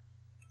noise.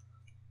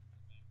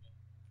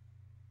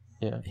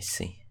 Yeah. I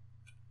see.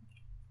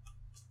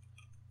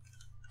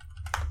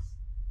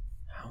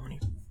 How many?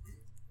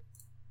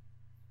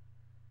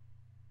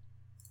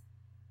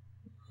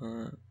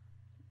 Uh,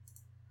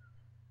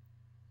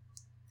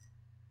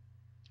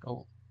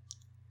 Oh,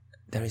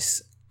 there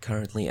is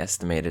currently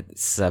estimated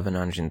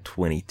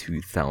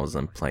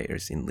 722,000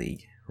 players in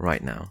League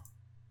right now.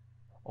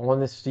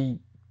 honestly,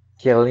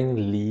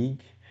 killing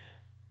League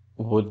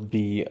would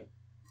be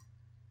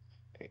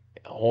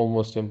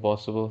almost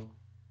impossible.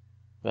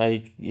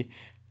 Like,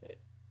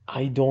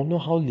 I don't know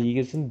how League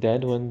isn't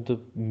dead when the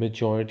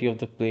majority of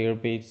the player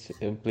base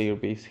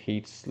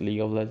hates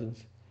League of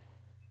Legends.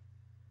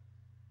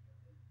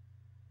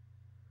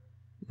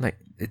 Like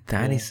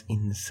that Yeah. is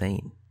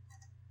insane.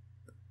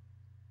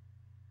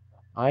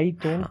 I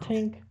don't How?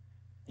 think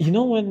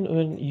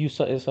when you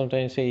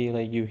sometimes say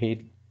like you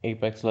hate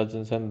Apex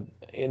Legends, and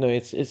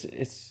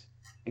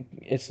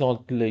it's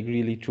not like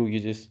really true.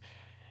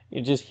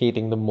 You're just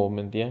hating the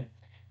moment, yeah.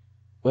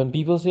 When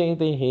people say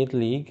they hate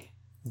League,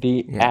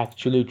 They Yeah,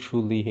 actually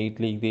truly hate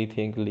League. They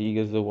think League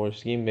is the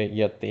worst game, but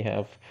yet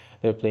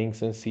they're playing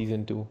since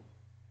season 2,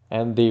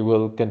 and they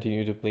will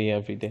continue to play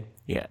every day.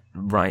 yeah,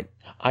 right.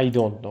 I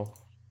don't know.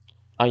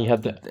 I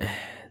had the yeah.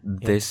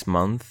 This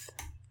month,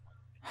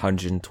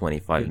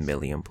 125 Yes.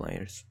 million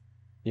players.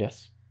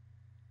 Yes.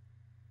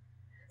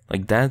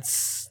 Like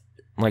that's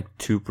like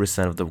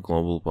 2% of the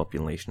global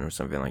population or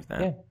something like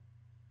that. Yeah.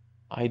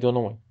 I don't know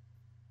why.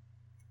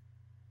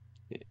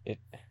 It,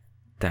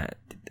 That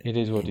it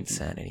is what it is.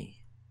 insanity.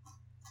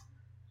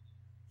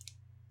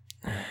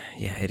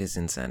 Yeah, it is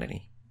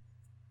insanity.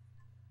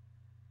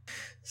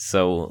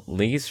 So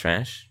League is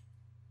trash.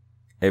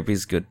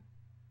 Everybody's good.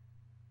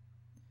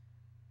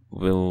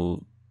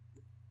 We'll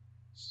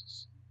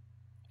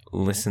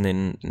listen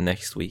in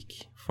next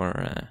week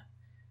for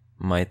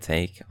my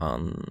take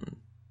on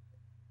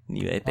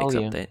new Apex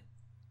Hell yeah. update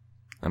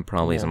and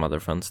probably Yeah. some other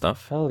fun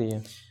stuff. Hell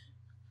yeah.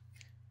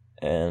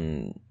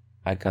 And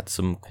I got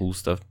some cool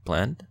stuff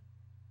planned.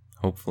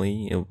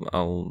 Hopefully,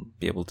 I'll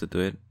be able to do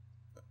it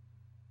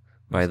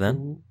by That's then.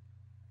 cool.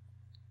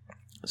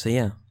 So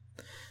yeah,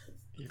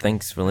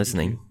 thanks for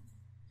listening.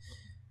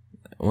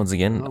 Once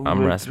again,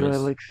 I'm Rasmus.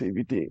 Like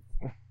CBD.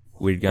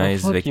 Weird guy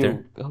is Fuck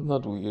Victor. you. I'm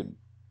not weird.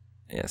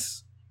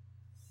 Yes.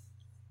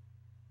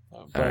 Bye.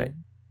 All right.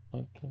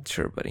 Okay.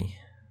 Sure, buddy.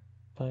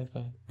 Bye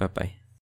bye. Bye bye.